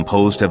string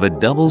composed of a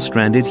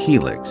double-stranded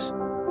helix,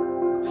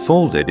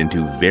 folded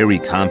into very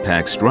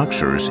compact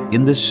structures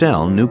in the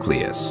cell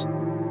nucleus.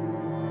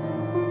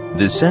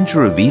 The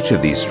center of each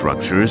of these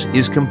structures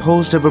is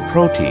composed of a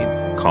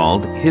protein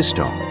called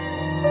histone.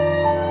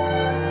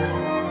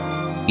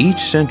 Each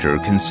center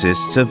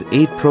consists of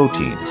 8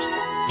 proteins,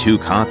 2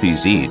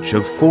 copies each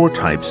of 4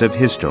 types of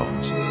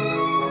histones.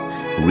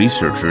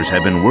 Researchers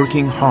have been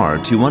working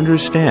hard to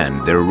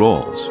understand their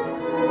roles.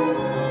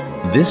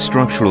 This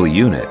structural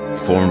unit,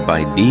 formed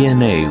by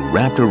DNA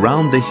wrapped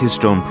around the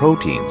histone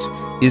proteins,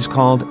 is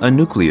called a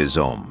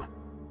nucleosome.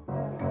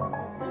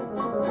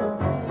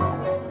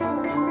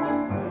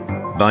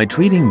 By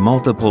treating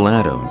multiple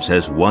atoms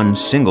as one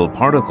single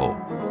particle,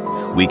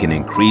 we can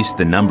increase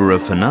the number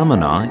of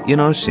phenomena in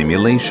our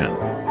simulation.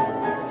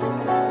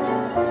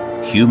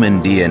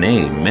 Human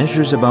DNA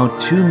measures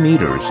about 2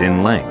 meters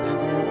in length.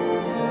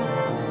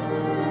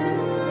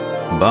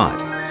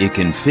 But it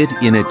can fit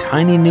in a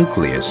tiny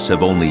nucleus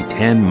of only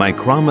 10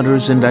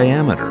 micrometers in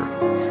diameter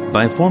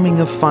by forming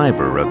a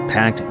fiber of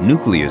packed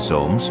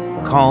nucleosomes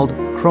called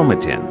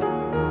chromatin.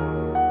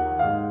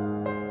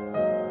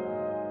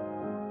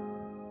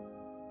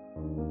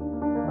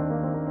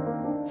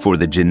 For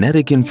the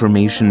genetic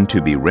information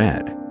to be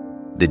read,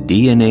 the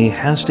DNA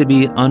has to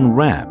be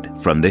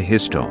unwrapped from the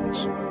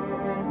histones.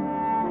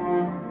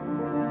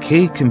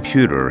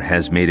 K-Computer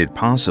has made it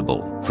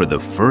possible, for the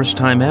first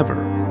time ever,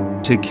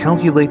 to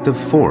calculate the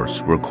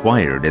force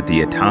required at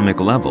the atomic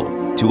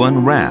level to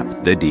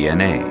unwrap the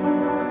DNA.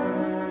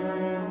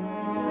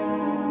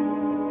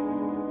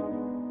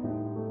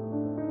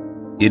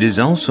 It is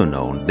also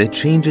known that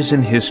changes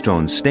in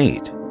histone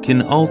state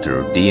can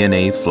alter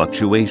DNA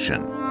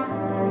fluctuation.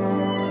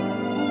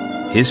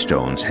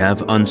 Histones have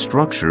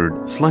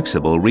unstructured,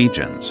 flexible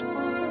regions.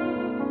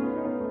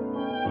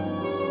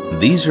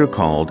 These are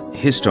called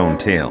histone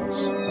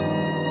tails.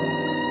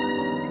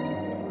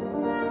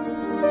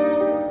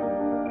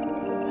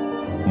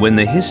 When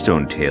the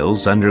histone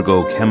tails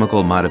undergo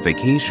chemical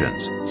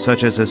modifications,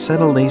 such as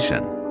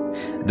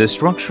acetylation, the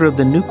structure of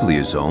the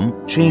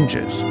nucleosome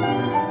changes.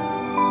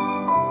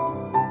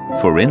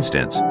 For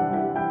instance,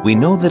 we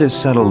know that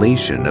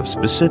acetylation of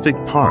specific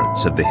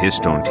parts of the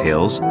histone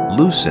tails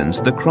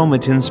loosens the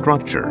chromatin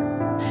structure,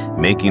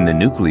 making the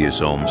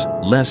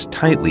nucleosomes less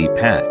tightly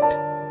packed.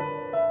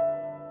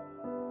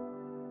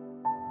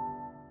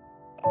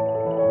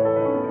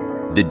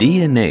 The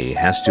DNA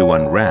has to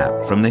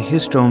unwrap from the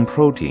histone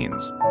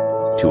proteins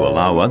to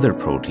allow other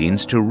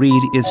proteins to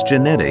read its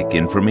genetic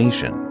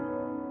information.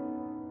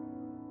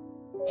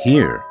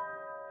 Here,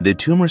 the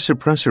tumor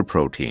suppressor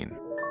protein,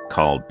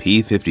 called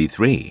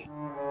p53,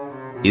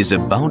 is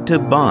about to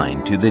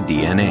bind to the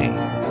DNA.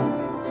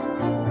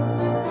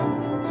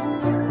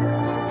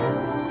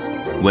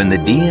 When the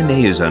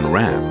DNA is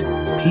unwrapped,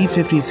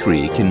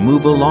 p53 can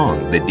move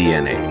along the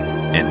DNA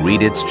and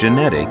read its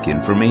genetic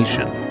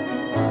information.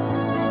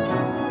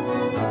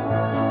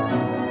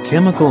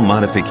 Chemical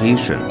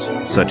modifications,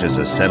 such as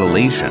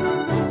acetylation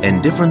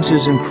and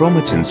differences in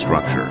chromatin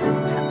structure,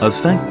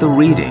 affect the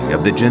reading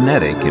of the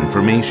genetic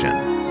information.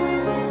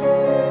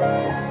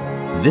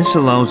 This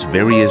allows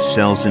various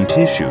cells and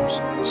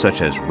tissues,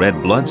 such as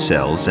red blood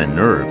cells and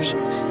nerves,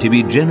 to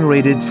be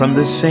generated from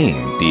the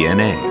same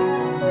DNA.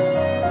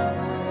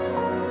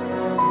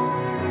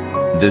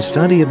 The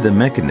study of the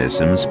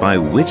mechanisms by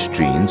which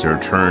genes are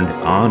turned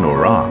on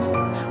or off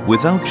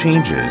without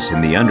changes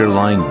in the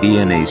underlying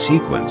DNA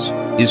sequence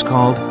is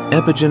called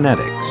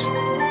epigenetics.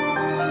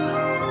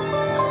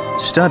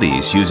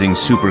 Studies using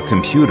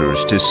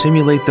supercomputers to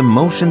simulate the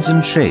motions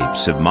and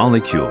shapes of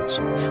molecules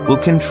will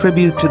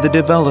contribute to the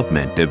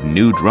development of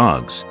new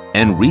drugs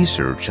and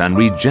research on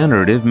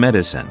regenerative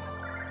medicine,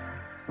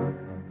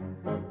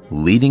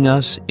 leading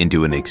us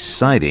into an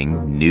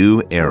exciting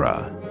new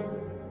era.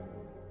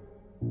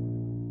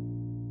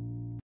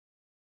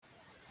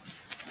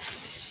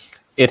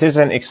 It is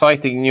an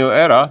exciting new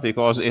era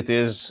because it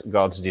is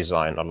God's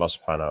design, Allah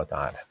subhanahu wa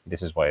ta'ala.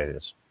 This is why it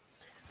is.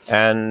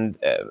 And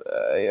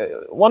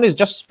one is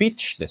just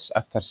speechless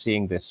after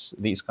seeing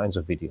these kinds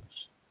of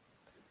videos.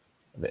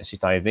 The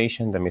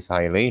acetylation, the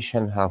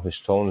methylation, how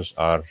histones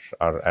are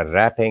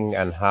wrapping,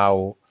 and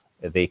how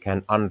they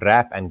can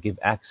unwrap and give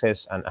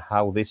access, and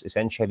how this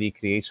essentially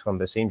creates from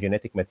the same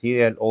genetic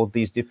material all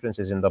these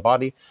differences in the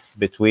body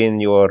between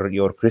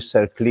your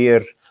crystal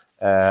clear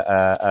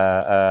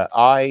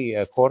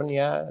eye,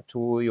 cornea,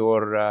 to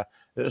your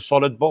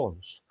solid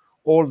bones,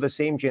 all the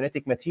same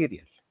genetic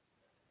material.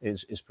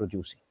 is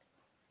producing.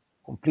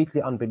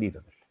 Completely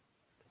unbelievable.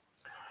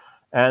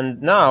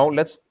 And now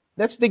let's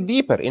dig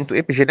deeper into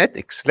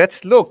epigenetics.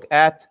 Let's look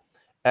at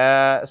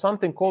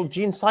something called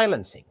gene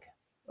silencing.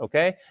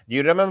 Okay, do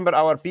you remember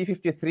our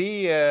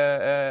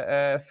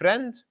P53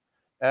 friend?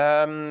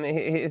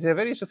 He is a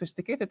very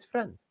sophisticated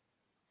friend,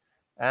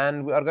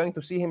 and we are going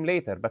to see him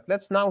later. But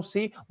let's now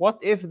see what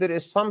if there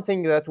is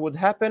something that would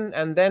happen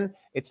and then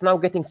it's now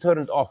getting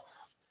turned off.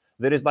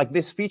 There is like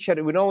this feature,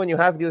 we know when you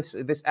have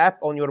this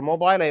app on your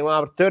mobile and you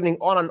are turning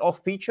on and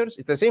off features,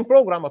 it's the same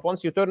program, but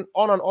once you turn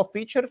on and off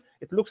feature,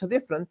 it looks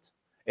different.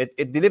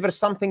 It delivers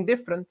something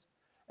different.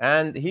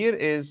 And here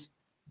is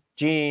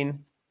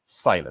gene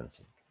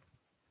silencing.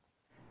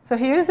 So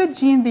here's the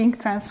gene being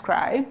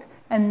transcribed,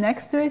 and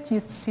next to it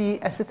you'd see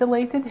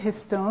acetylated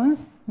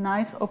histones,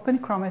 nice open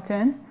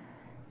chromatin,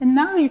 and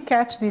now you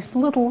catch these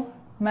little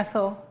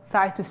methyl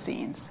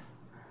cytosines.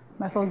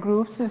 Methyl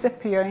groups is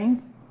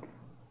appearing,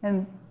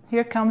 and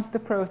here comes the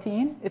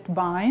protein. It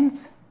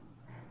binds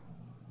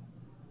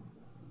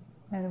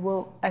and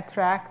will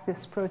attract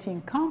this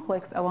protein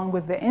complex along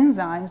with the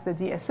enzymes, the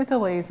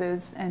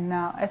deacetylases, and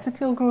now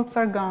acetyl groups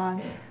are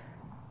gone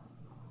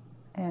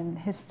and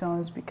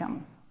histones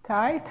become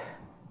tight.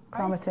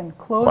 Chromatin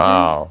closes.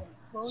 Wow.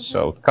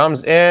 So it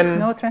comes in,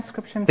 no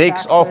transcription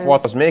takes off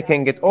what was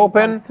making it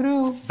open,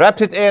 through,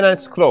 wraps it in, and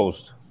it's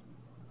closed.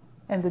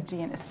 And the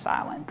gene is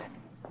silent.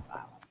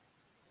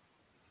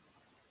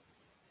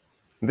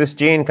 This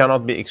gene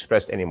cannot be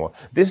expressed anymore.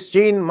 This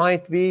gene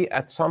might be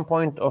at some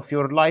point of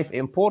your life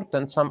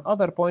important, some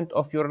other point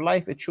of your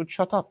life it should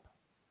shut up.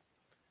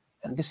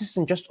 And the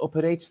system just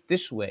operates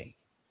this way.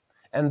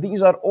 And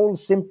these are all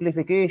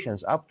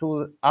simplifications up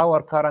to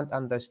our current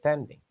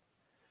understanding.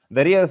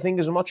 The real thing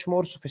is much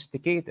more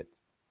sophisticated.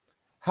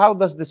 How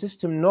does the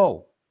system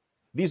know?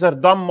 These are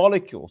dumb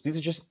molecules. These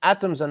are just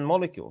atoms and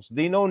molecules.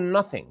 They know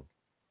nothing.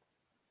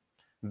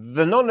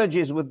 The knowledge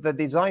is with the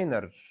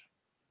designer,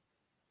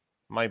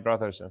 my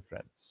brothers and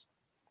friends.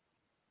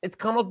 It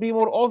cannot be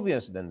more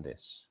obvious than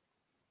this.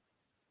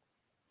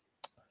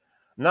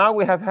 Now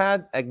we have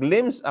had a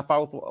glimpse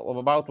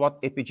about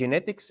what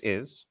epigenetics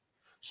is.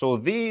 So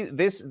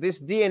this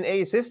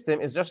DNA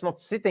system is just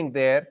not sitting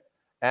there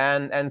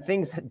and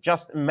things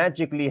just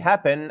magically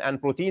happen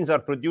and proteins are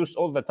produced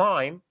all the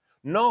time.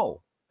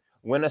 No.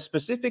 When a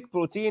specific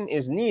protein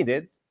is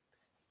needed,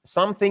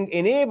 something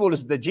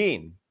enables the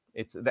gene.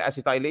 The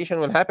acetylation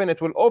will happen,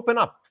 it will open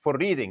up for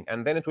reading,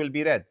 and then it will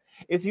be read.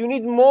 If you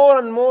need more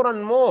and more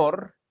and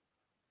more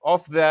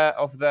of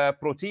the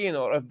protein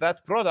or of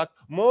that product,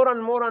 more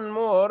and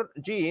more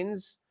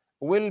genes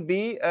will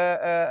be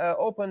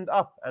opened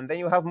up, and then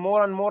you have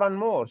more and more and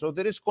more. So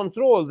there is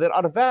control, there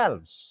are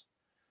valves.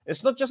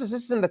 It's not just a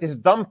system that is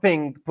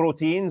dumping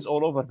proteins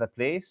all over the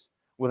place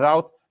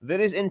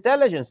there is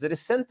intelligence, there is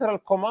central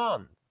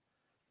command.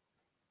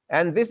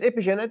 And this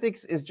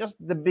epigenetics is just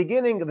the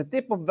beginning, the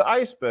tip of the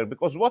iceberg,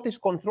 because what is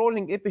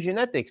controlling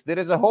epigenetics? There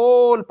is a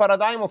whole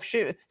paradigm of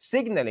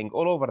signaling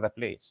all over the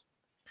place.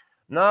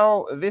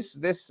 Now, this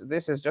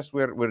is just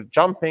we're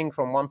jumping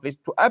from one place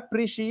to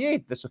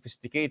appreciate the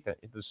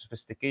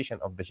sophistication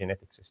of the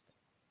genetic system.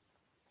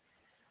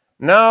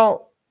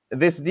 Now,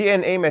 this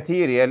DNA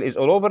material is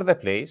all over the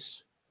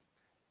place,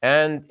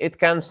 and it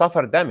can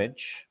suffer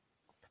damage.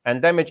 And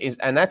damage is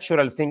a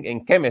natural thing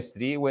in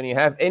chemistry. When you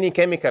have any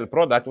chemical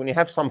product, when you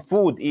have some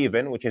food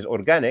even, which is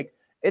organic,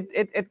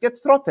 it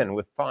gets rotten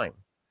with time.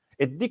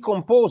 It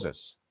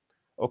decomposes.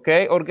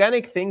 Okay,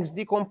 organic things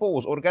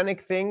decompose.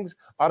 Organic things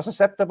are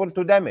susceptible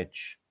to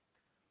damage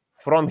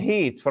from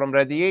heat, from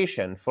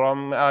radiation,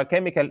 from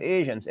chemical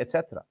agents,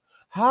 etc.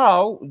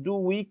 How do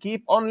we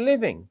keep on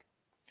living?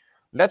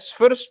 Let's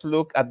first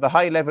look at the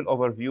high-level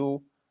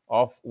overview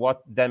of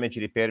what damage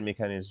repair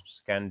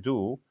mechanisms can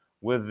do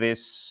with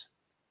this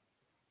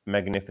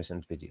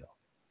magnificent video.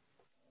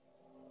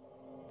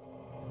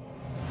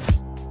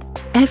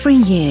 Every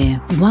year,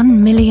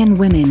 1 million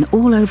women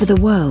all over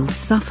the world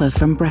suffer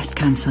from breast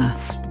cancer.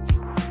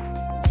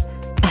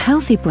 A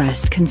healthy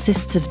breast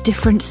consists of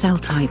different cell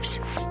types.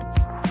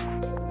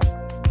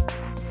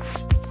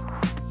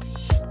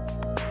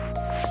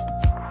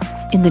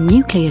 In the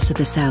nucleus of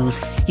the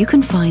cells, you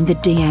can find the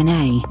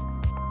DNA.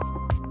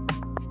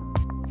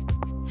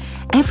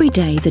 Every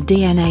day, the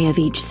DNA of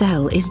each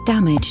cell is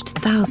damaged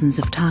thousands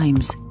of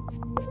times.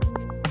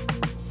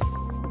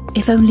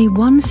 If only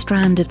one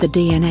strand of the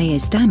DNA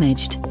is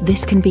damaged,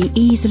 this can be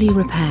easily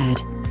repaired.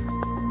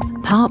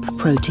 PARP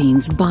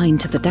proteins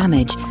bind to the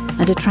damage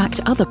and attract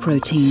other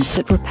proteins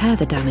that repair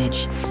the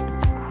damage.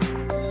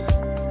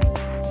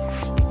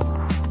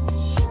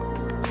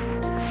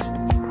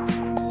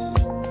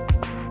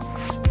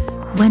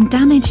 When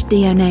damaged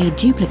DNA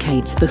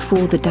duplicates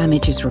before the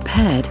damage is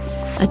repaired,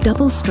 a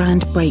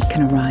double-strand break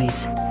can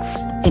arise.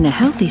 In a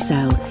healthy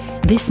cell,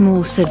 this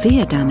more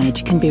severe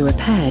damage can be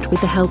repaired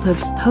with the help of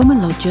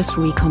homologous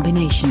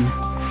recombination.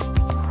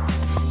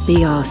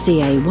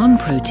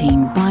 BRCA1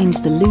 protein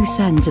binds the loose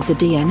ends of the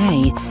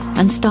DNA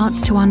and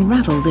starts to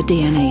unravel the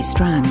DNA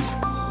strands.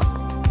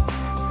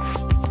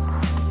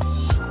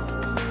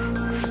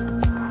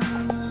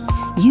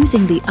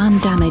 using the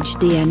undamaged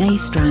DNA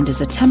strand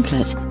as a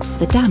template,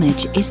 the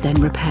damage is then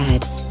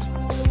repaired.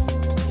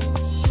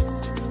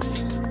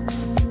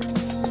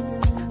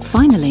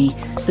 Finally,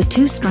 the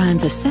two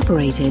strands are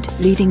separated,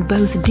 leaving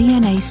both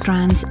DNA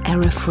strands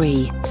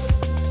error-free.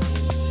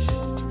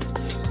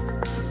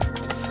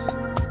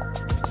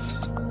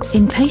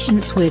 In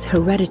patients with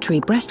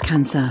hereditary breast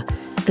cancer,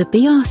 the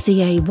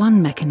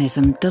BRCA1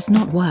 mechanism does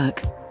not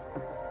work.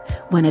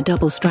 When a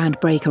double-strand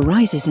break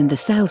arises in the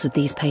cells of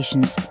these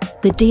patients,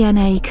 the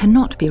DNA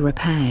cannot be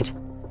repaired.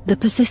 The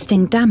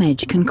persisting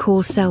damage can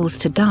cause cells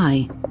to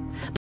die.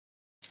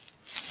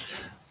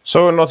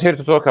 So we're not here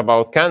to talk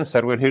about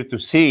cancer, we're here to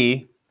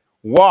see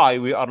why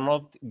we are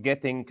not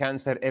getting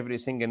cancer every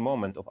single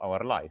moment of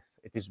our life.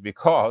 It is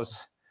because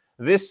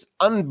this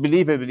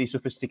unbelievably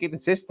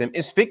sophisticated system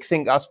is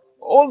fixing us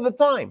all the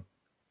time.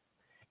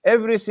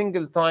 Every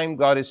single time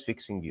God is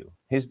fixing you.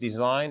 His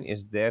design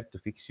is there to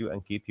fix you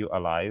and keep you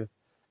alive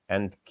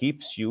and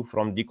keeps you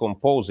from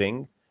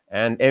decomposing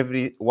and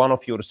every one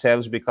of your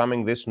cells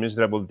becoming this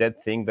miserable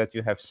dead thing that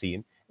you have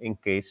seen in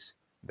case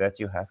that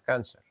you have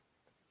cancer.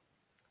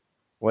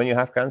 When you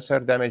have cancer,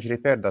 damage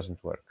repair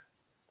doesn't work.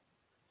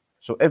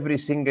 So every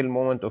single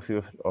moment of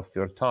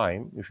your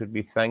time, you should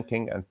be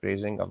thanking and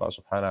praising Allah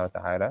subhanahu wa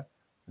ta'ala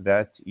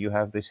that you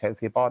have this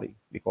healthy body,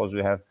 because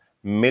we have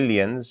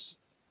millions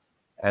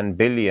and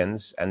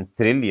billions and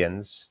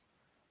trillions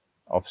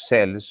of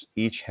cells.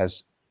 Each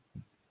has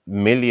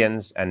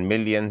millions and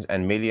millions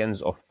and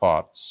millions of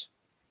parts.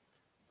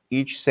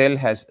 Each cell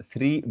has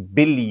 3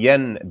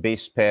 billion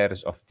base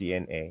pairs of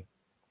DNA.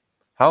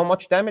 How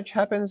much damage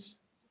happens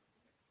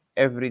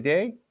every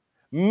day?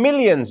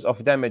 Millions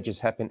of damages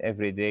happen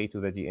every day to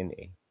the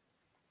DNA,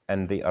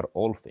 and they are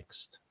all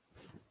fixed.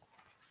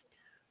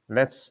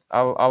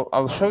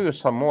 I'll show you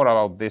some more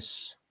about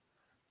this.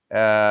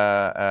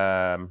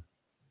 I'll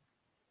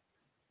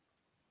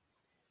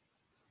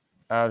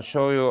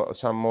show you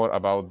some more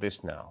about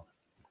this now.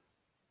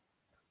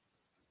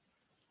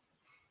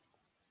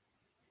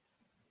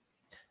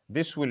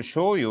 This will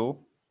show you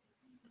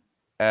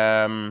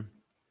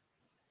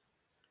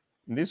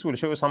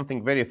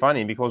something very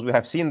funny, because we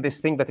have seen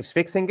this thing that is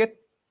fixing it.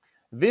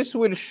 This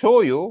will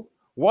show you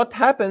what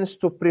happens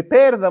to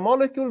prepare the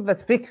molecule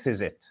that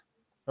fixes it.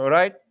 All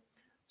right?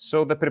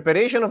 So the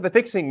preparation of the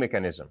fixing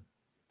mechanism.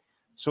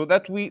 So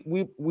that we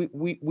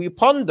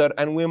ponder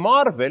and we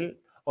marvel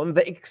on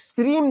the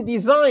extreme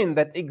design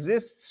that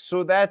exists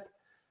so that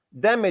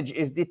damage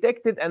is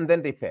detected and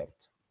then repaired.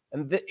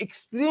 And the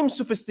extreme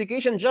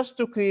sophistication just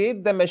to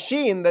create the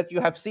machine that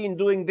you have seen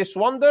doing this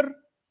wonder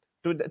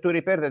to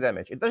repair the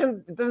damage.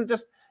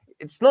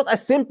 It's not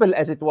as simple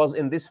as it was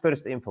in this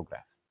first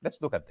infograph.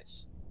 Let's look at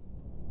this.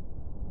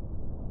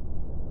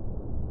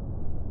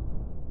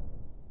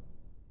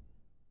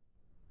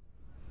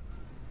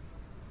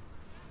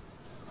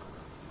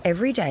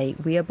 Every day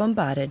we are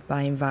bombarded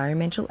by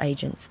environmental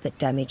agents that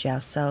damage our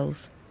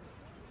cells.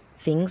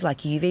 Things like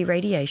UV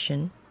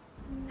radiation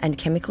and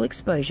chemical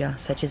exposure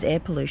such as air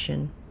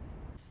pollution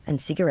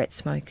and cigarette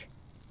smoke.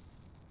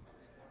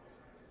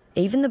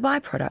 Even the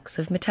byproducts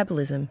of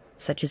metabolism,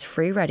 such as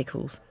free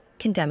radicals,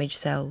 can damage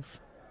cells.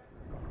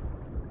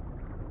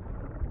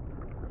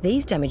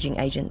 These damaging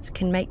agents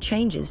can make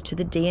changes to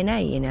the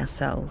DNA in our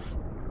cells.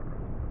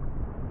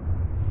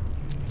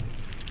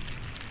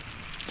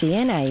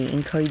 DNA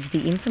encodes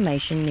the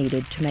information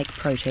needed to make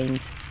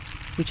proteins,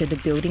 which are the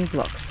building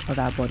blocks of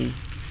our body.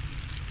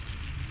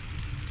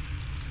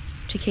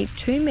 To keep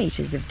 2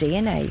 meters of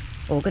DNA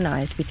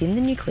organised within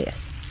the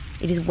nucleus,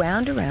 it is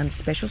wound around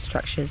special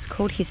structures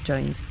called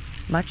histones,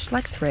 much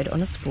like thread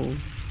on a spool.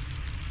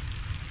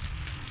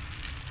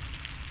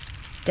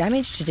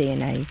 Damage to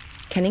DNA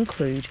can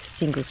include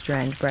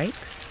single-strand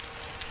breaks,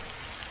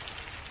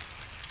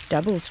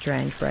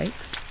 double-strand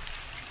breaks,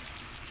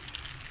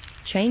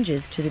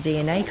 changes to the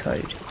DNA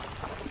code,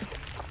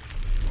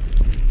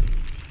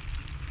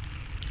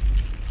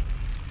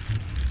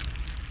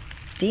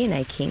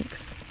 DNA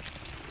kinks,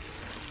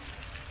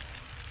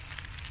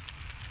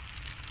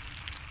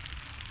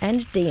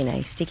 and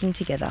DNA sticking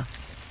together.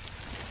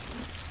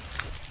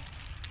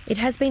 It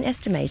has been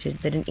estimated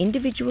that an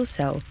individual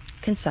cell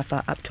can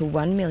suffer up to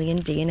 1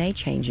 million DNA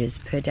changes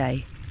per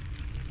day.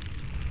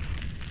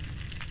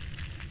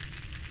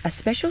 A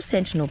special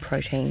sentinel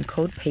protein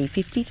called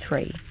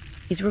P53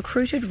 is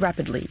recruited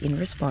rapidly in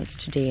response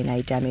to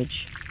DNA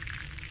damage.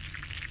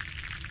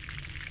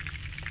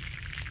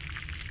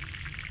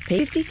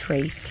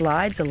 P53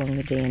 slides along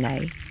the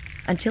DNA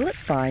until it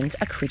finds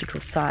a critical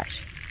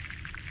site.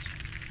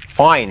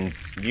 Finds.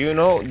 Do you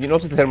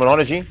notice the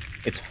terminology?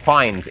 It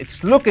finds.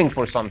 It's looking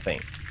for something.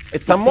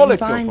 It's a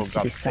molecule. It binds to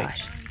this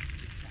site.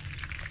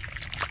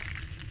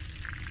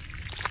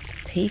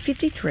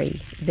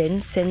 P53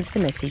 then sends the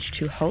message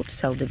to halt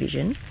cell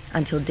division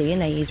until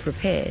DNA is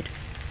repaired,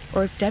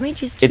 or if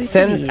damage is too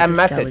severe,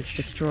 the cell is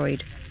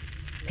destroyed.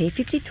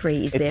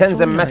 P53 is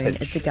therefore known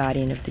as the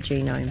guardian of the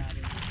genome.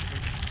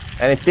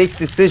 And it takes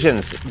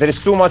decisions. There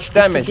is too much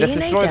damage. Let's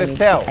destroy the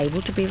cell. If the DNA damage is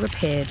able to be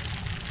repaired,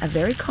 a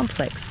very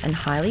complex and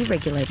highly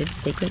regulated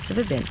sequence of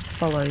events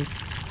follows.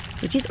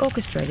 which is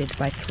orchestrated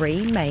by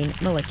 3 main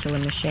molecular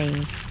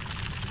machines.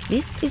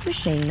 This is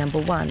machine number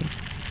 1,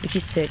 which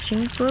is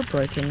searching for a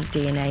broken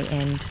DNA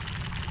end.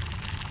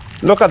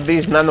 Look at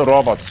these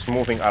nanorobots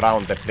moving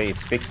around the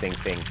place, fixing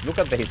things. Look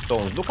at the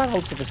histones. Look at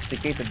how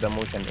sophisticated the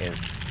motion is.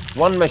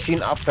 One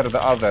machine after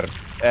the other,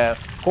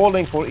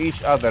 calling for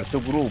each other to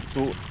group,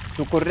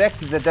 to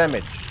correct the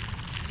damage.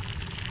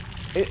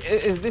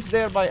 Is this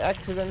there by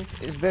accident?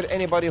 Is there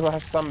anybody who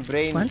has some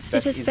brains? Once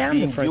it has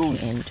found the broken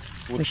end,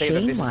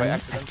 machine 1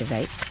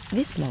 activates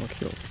this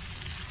molecule.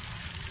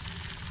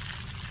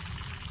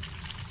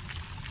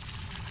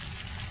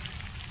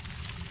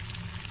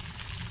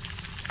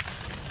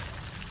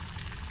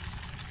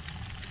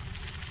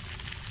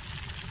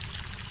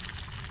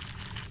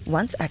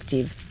 Once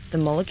active, the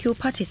molecule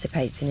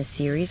participates in a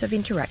series of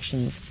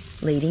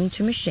interactions leading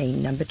to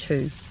machine number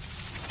 2.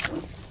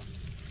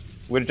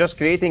 We're just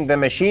creating the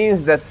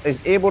machines that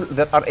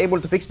are able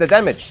to fix the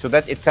damage so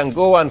that it can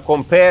go and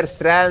compare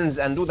strands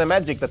and do the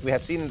magic that we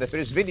have seen in the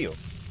first video.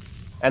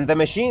 And the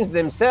machines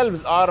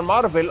themselves are a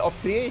marvel of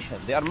creation.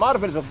 They are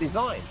marvels of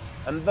design.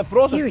 And the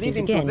process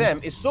leading to them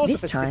is so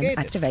this sophisticated.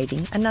 time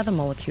activating another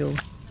molecule.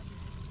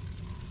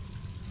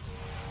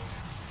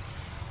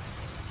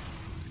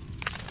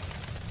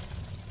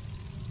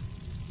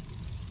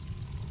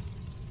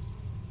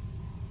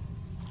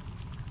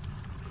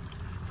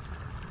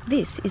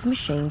 This is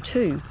machine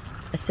 2,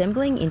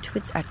 assembling into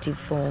its active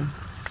form.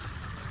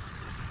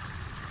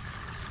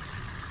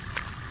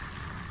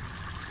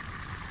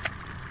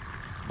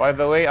 By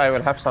the way, I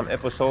will have some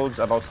episodes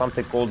about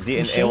something called DNA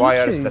Machine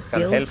wires 2 that can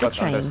builds help a us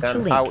chain to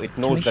understand link how it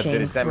to knows that there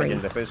machine is damage 3.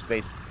 in the first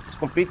place. It's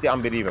completely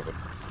unbelievable.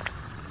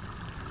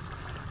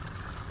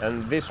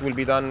 And this will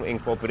be done in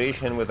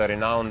cooperation with a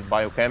renowned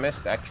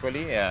biochemist,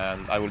 actually,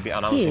 and I will be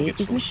announcing Here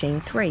it is soon.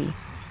 machine 3,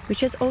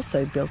 which has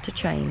also built a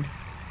chain.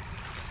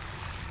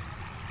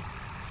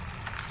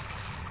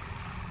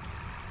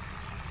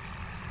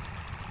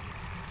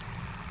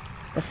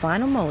 The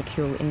final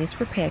molecule in this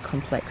repair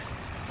complex,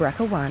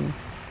 BRCA1,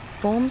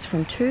 forms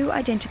from 2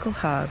 identical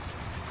halves,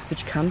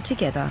 which come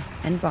together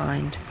and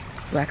bind.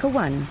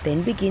 BRCA1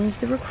 then begins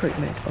the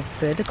recruitment of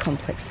further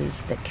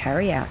complexes that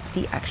carry out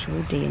the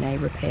actual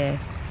DNA repair.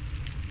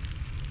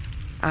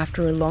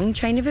 After a long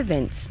chain of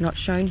events not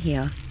shown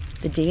here,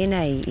 the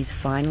DNA is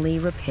finally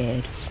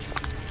repaired.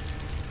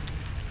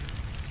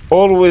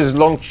 Always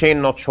long chain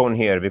not shown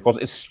here because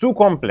it's too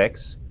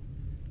complex.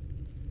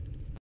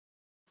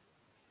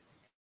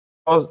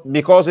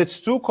 Because it's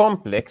too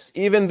complex,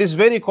 even this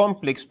very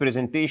complex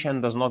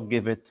presentation does not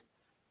give it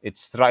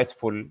its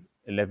rightful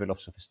level of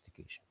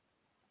sophistication.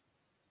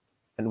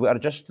 And we are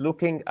just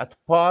looking at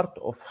part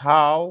of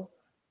how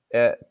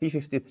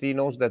P53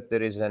 knows that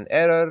there is an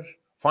error,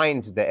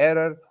 finds the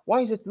error. Why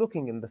is it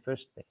looking in the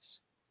first place?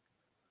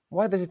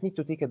 Why does it need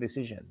to take a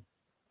decision?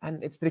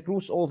 And it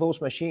recruits all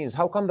those machines.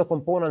 How come the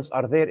components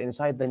are there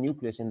inside the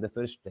nucleus in the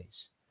first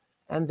place?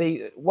 And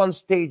they one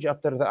stage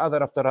after the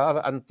other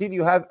until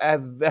you have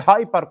a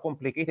hyper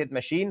complicated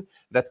machine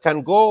that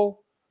can go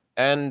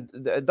and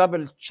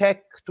double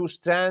check 2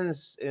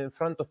 strands in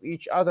front of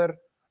each other,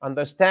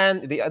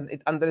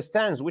 it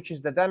understands which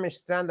is the damaged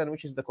strand and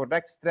which is the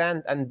correct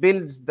strand, and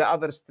builds the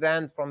other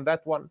strand from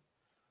that one.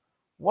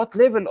 What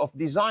level of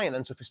design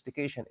and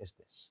sophistication is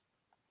this?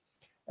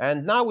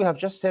 And now we have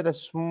just said a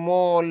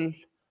small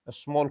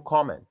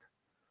comment.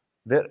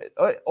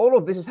 All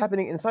of this is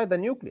happening inside the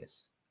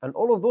nucleus. And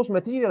all of those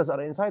materials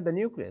are inside the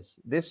nucleus.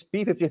 This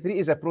P53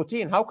 is a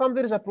protein. How come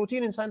there is a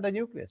protein inside the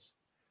nucleus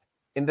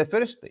in the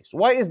first place?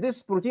 Why is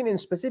this protein in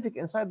specific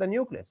inside the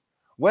nucleus?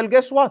 Well,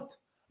 guess what?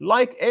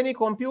 Like any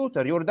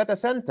computer, your data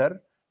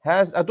center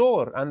has a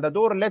door, and the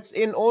door lets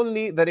in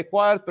only the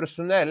required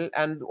personnel,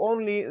 and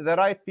only the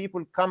right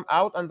people come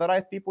out, and the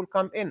right people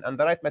come in, and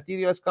the right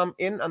materials come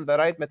in, and the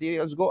right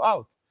materials go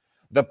out.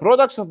 The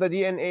products of the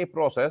DNA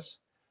process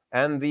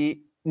and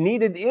the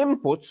needed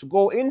inputs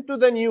go into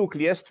the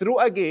nucleus through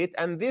a gate,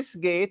 and this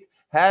gate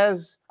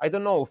has, I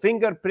don't know,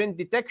 fingerprint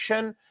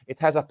detection, it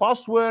has a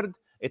password,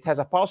 it has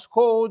a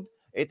passcode,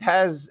 it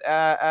has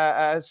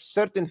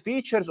certain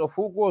features of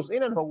who goes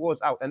in and who goes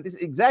out. And this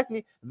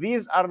exactly,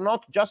 these are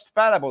not just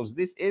parables,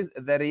 this is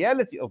the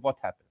reality of what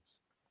happens.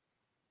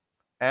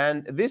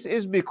 And this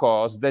is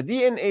because the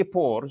DNA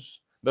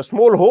pores, the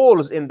small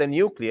holes in the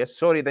nucleus,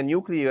 the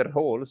nuclear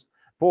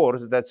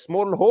pores, that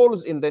small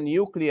holes in the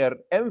nuclear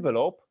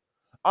envelope,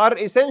 are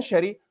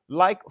essentially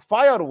like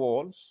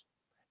firewalls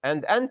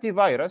and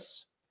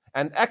antivirus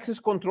and access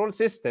control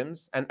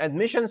systems and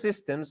admission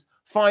systems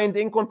find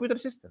in computer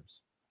systems.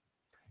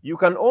 You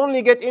can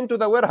only get into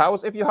the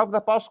warehouse if you have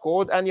the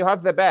passcode and you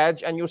have the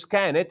badge and you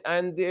scan it,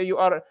 and you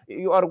are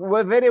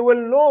very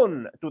well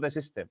known to the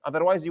system.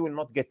 Otherwise, you will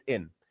not get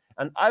in.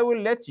 And I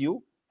will let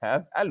you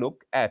have a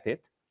look at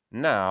it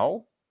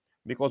now,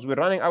 because we're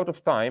running out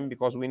of time,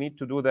 because we need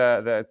to do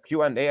the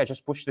Q&A. I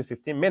just pushed the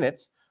 15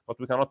 minutes, but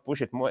we cannot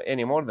push it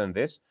any more than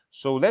this.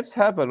 So let's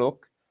have a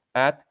look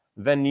at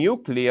the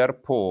nuclear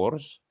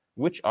pores,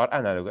 which are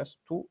analogous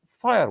to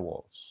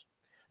firewalls.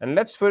 And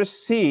let's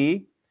first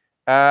see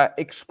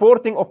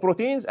exporting of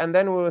proteins, and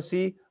then we will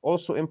see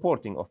also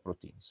importing of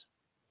proteins.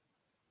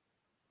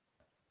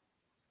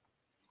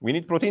 We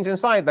need proteins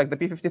inside, like the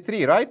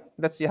p53, right?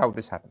 Let's see how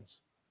this happens.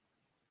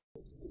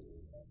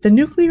 The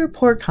nuclear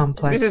pore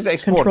complex This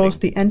is controls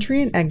the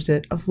entry and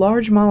exit of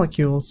large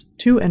molecules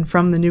to and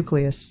from the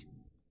nucleus.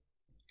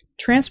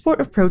 Transport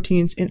of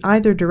proteins in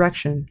either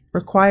direction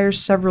requires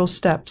several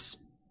steps.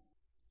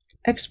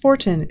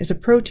 Exportin is a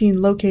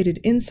protein located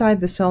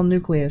inside the cell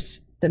nucleus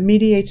that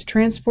mediates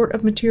transport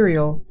of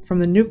material from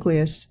the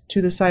nucleus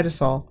to the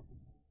cytosol.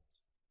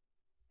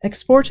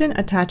 Exportin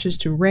attaches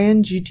to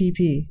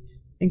RAN-GTP,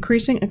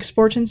 increasing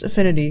exportin's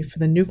affinity for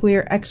the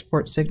nuclear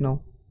export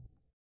signal.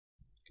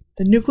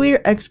 The nuclear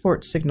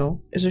export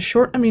signal is a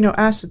short amino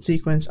acid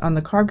sequence on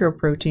the cargo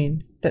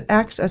protein that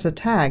acts as a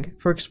tag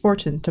for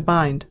exportin to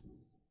bind.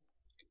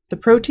 The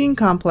protein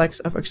complex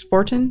of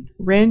exportin,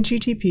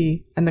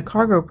 RAN-GTP, and the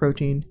cargo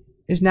protein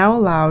is now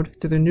allowed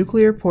through the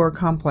nuclear pore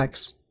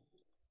complex.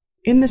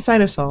 In the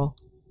cytosol,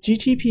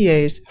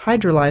 GTPase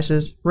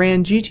hydrolyzes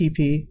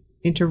RAN-GTP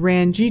into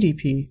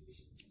RAN-GDP,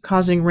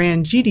 causing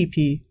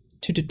RAN-GDP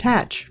to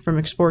detach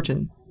from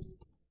exportin.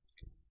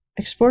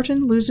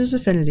 Exportin loses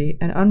affinity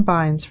and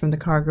unbinds from the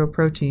cargo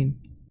protein.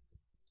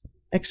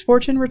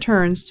 Exportin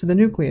returns to the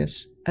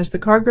nucleus as the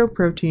cargo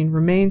protein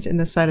remains in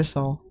the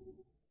cytosol.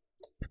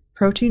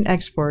 Protein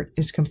export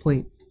is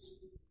complete.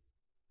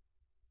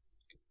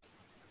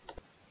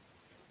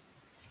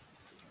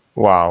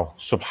 Wow,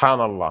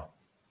 subhanallah.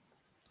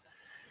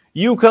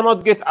 You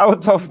cannot get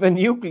out of the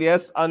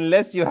nucleus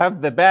unless you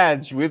have the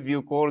badge with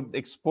you called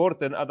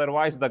exportin.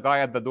 Otherwise, the guy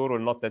at the door will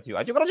not let you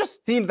out. You cannot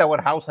just steal the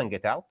warehouse and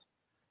get out.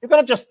 You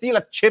cannot just steal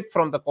a chip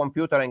from the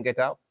computer and get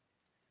out.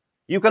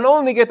 You can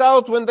only get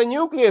out when the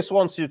nucleus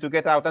wants you to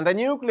get out. And the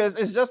nucleus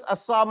is just a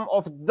sum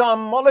of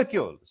dumb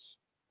molecules.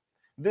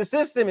 The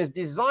system is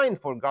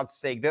designed, for God's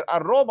sake. There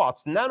are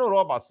robots,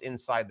 nanorobots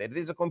inside there. There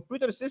is a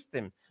computer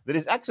system. There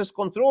is access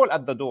control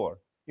at the door.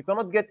 You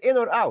cannot get in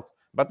or out.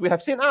 But we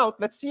have seen out.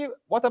 Let's see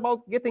what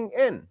about getting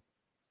in.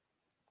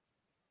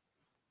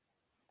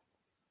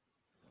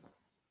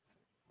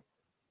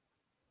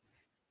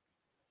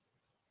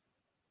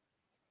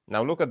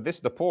 Now look at this,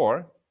 the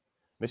pore.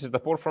 This is the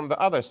pore from the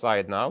other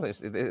side now.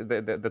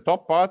 The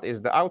top part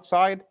is the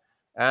outside,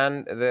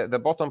 and the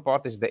bottom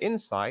part is the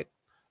inside.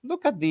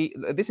 Look at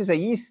this is a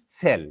yeast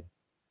cell.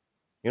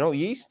 You know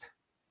yeast?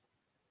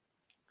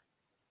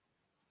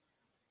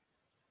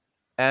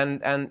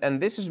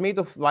 And this is made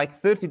of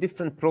like 30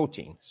 different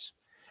proteins.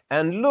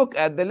 And look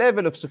at the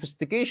level of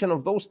sophistication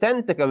of those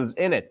tentacles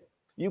in it.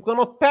 You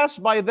cannot pass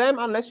by them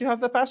unless you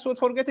have the password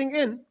for getting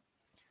in.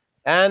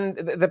 And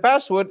the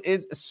password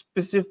is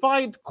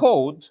specified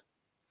code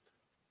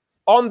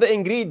on the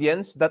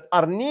ingredients that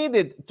are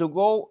needed to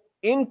go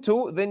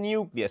into the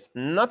nucleus,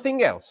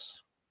 nothing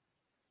else.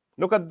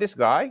 Look at this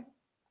guy.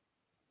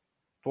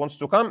 It wants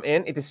to come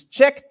in. It is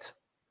checked.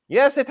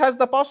 Yes, it has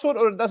the password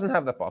or it doesn't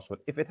have the password.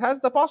 If it has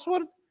the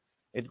password,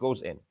 it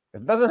goes in.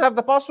 If it doesn't have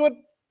the password,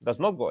 it does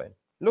not go in.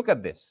 Look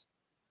at this.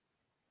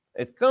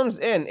 It comes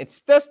in. It's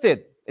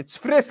tested. It's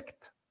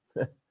frisked.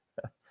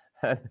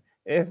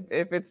 And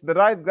if it's the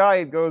right guy,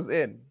 it goes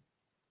in.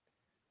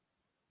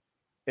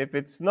 If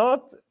it's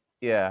not,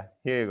 yeah,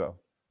 here you go.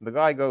 The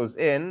guy goes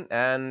in,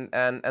 and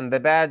the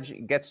badge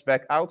gets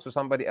back out so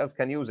somebody else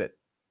can use it.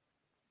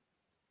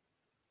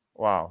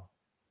 Wow.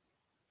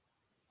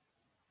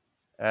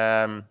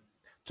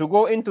 To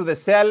go into the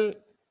cell,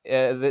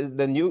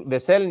 the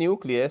cell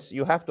nucleus,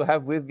 you have to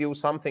have with you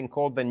something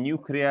called the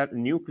nuclear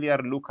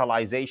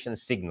localization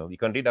signal. You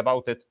can read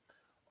about it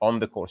on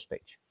the course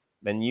page.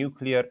 The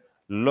nuclear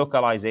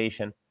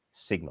localization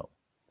signal.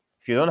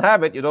 If you don't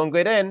have it, you don't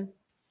get in.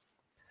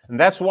 And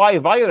that's why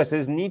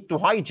viruses need to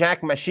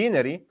hijack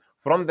machinery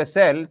from the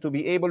cell to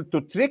be able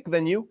to trick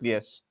the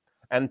nucleus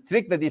and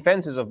trick the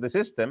defenses of the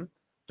system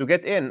to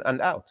get in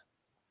and out.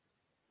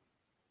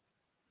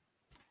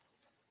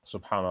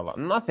 Subhanallah.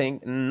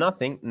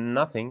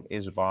 Nothing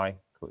is by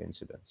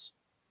coincidence.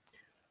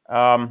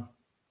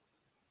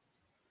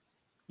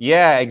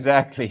 Yeah,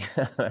 exactly.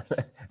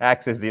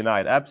 Access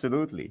denied.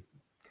 Absolutely.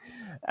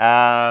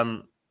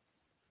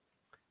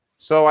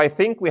 So I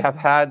think we have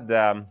had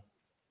a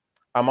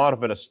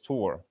marvelous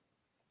tour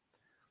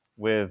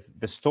with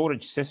the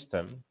storage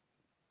system,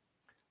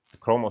 the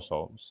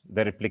chromosomes,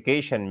 the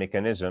replication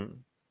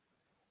mechanism,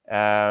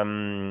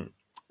 the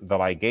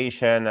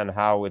ligation and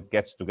how it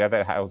gets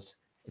together, how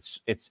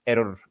it's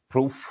error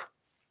proof,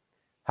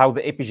 how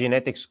the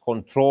epigenetics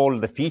control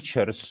the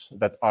features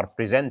that are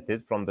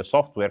presented from the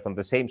software, from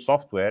the same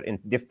software in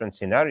different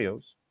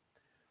scenarios.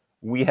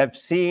 We have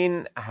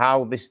seen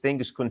how this thing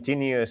is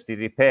continuously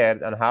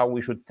repaired and how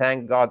we should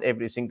thank God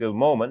every single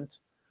moment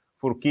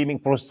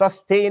for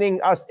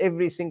sustaining us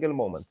every single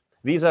moment.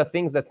 These are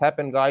things that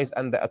happen, guys,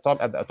 at the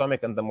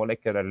atomic and the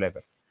molecular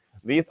level.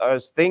 These are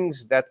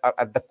things that are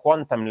at the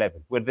quantum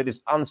level, where there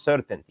is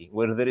uncertainty,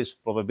 where there is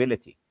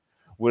probability,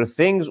 where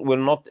things will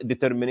not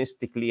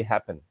deterministically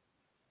happen.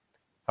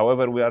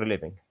 However, we are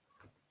living.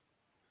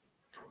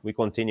 We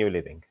continue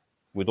living.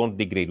 We don't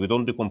degrade. We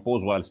don't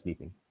decompose while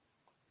sleeping.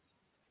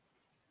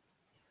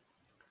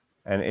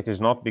 And it is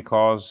not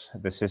because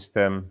the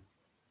system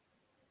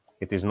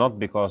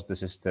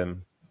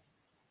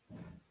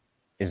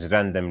is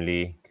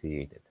randomly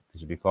created. It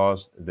is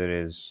because there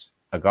is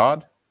a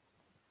God,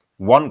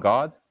 one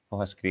God, who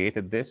has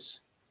created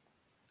this,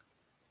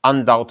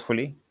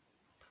 undoubtedly,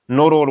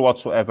 no role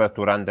whatsoever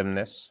to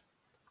randomness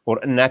or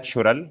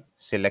natural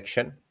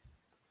selection.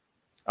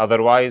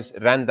 Otherwise,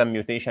 random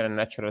mutation and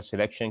natural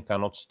selection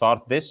cannot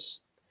start this,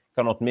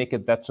 cannot make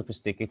it that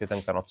sophisticated,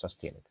 and cannot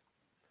sustain it.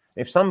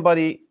 If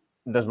somebody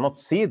does not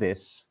see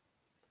this,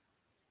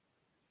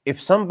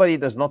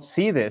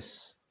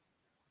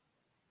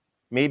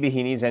 maybe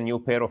he needs a new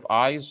pair of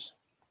eyes,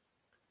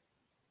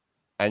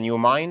 a new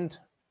mind,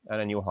 and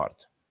a new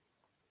heart.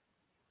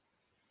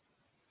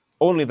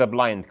 Only the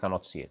blind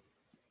cannot see it.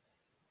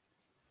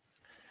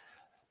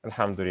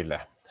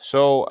 Alhamdulillah.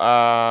 So,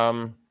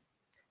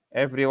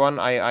 everyone,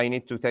 I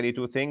need to tell you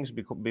two things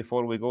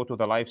before we go to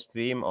the live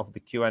stream of the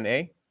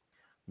Q&A.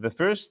 The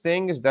first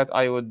thing is that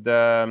I would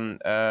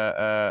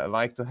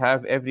like to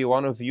have every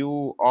one of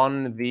you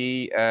on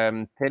the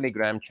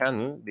Telegram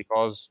channel,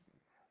 because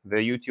the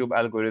YouTube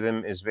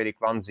algorithm is very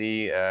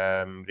clumsy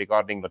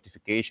regarding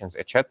notifications,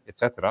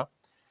 etc.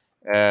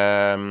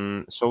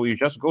 So you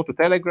just go to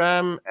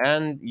Telegram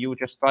and you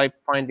just type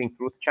Finding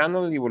Truth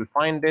channel. You will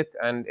find it,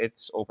 and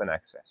it's open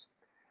access.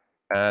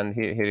 And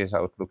here is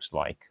how it looks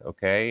like.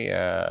 Okay,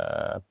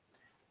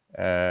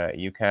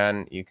 you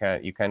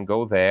can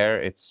go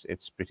there.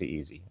 It's pretty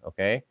easy.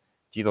 Okay,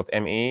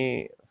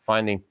 g.me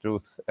Finding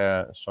Truth.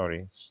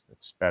 Sorry,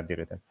 it's badly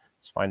written.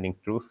 It's Finding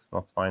Truth,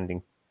 not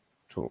Finding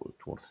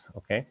Truth.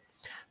 Okay,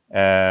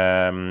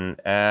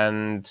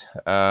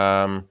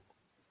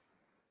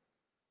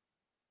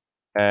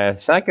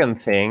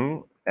 second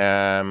thing,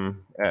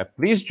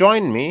 please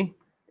join me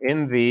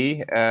in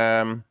the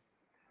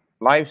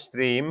live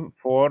stream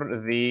for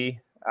the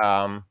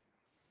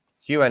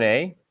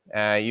Q&A.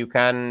 You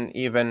can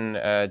even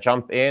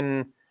jump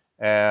in,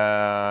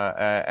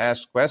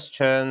 ask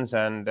questions,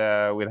 and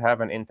we'll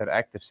have an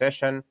interactive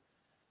session.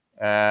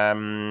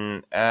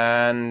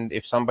 And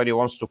if somebody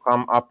wants to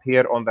come up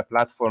here on the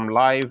platform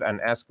live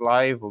and ask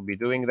live, we'll be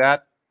doing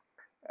that.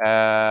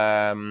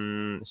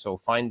 So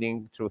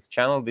Finding Truth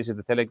channel, this is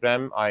the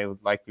Telegram. I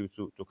would like you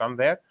to come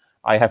there.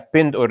 I have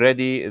pinned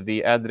already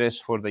the address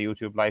for the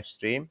YouTube live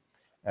stream.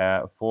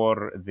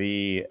 For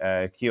the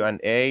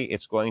Q&A,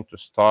 it's going to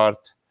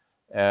start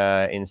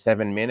in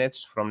 7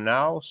 minutes from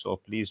now, so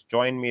please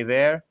join me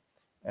there.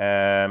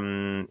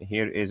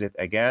 Here is it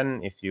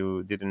again, if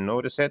you didn't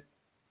notice it.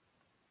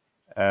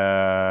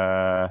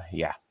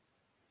 Yeah,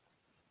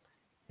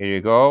 here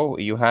you go.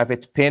 You have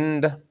it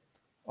pinned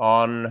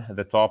on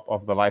the top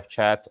of the live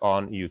chat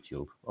on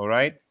YouTube. All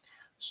right,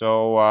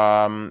 so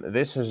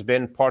this has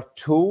been part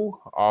 2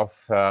 of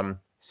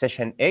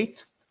session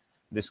 8,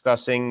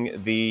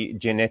 discussing the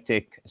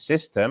genetic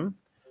system.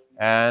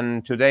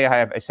 And today I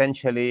have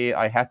essentially,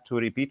 I had to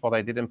repeat what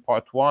I did in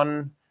part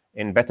 1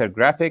 in better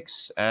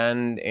graphics,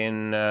 and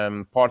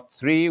in part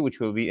 3, which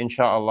will be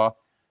inshallah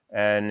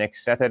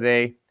next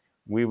Saturday,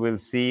 we will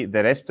see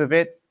the rest of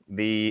it,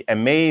 the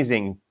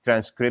amazing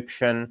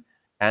transcription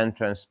and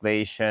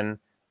translation,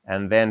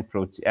 and then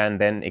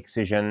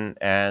excision,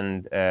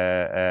 and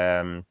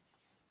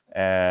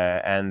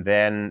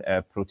then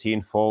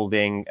protein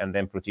folding, and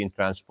then protein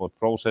transport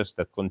process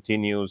that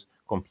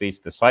completes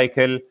the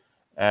cycle.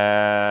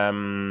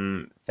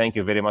 Thank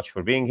you very much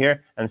for being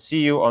here, and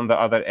see you on the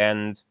other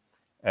end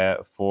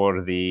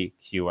for the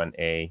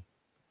Q&A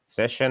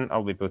session.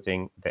 I'll be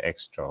putting the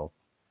extra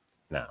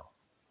now.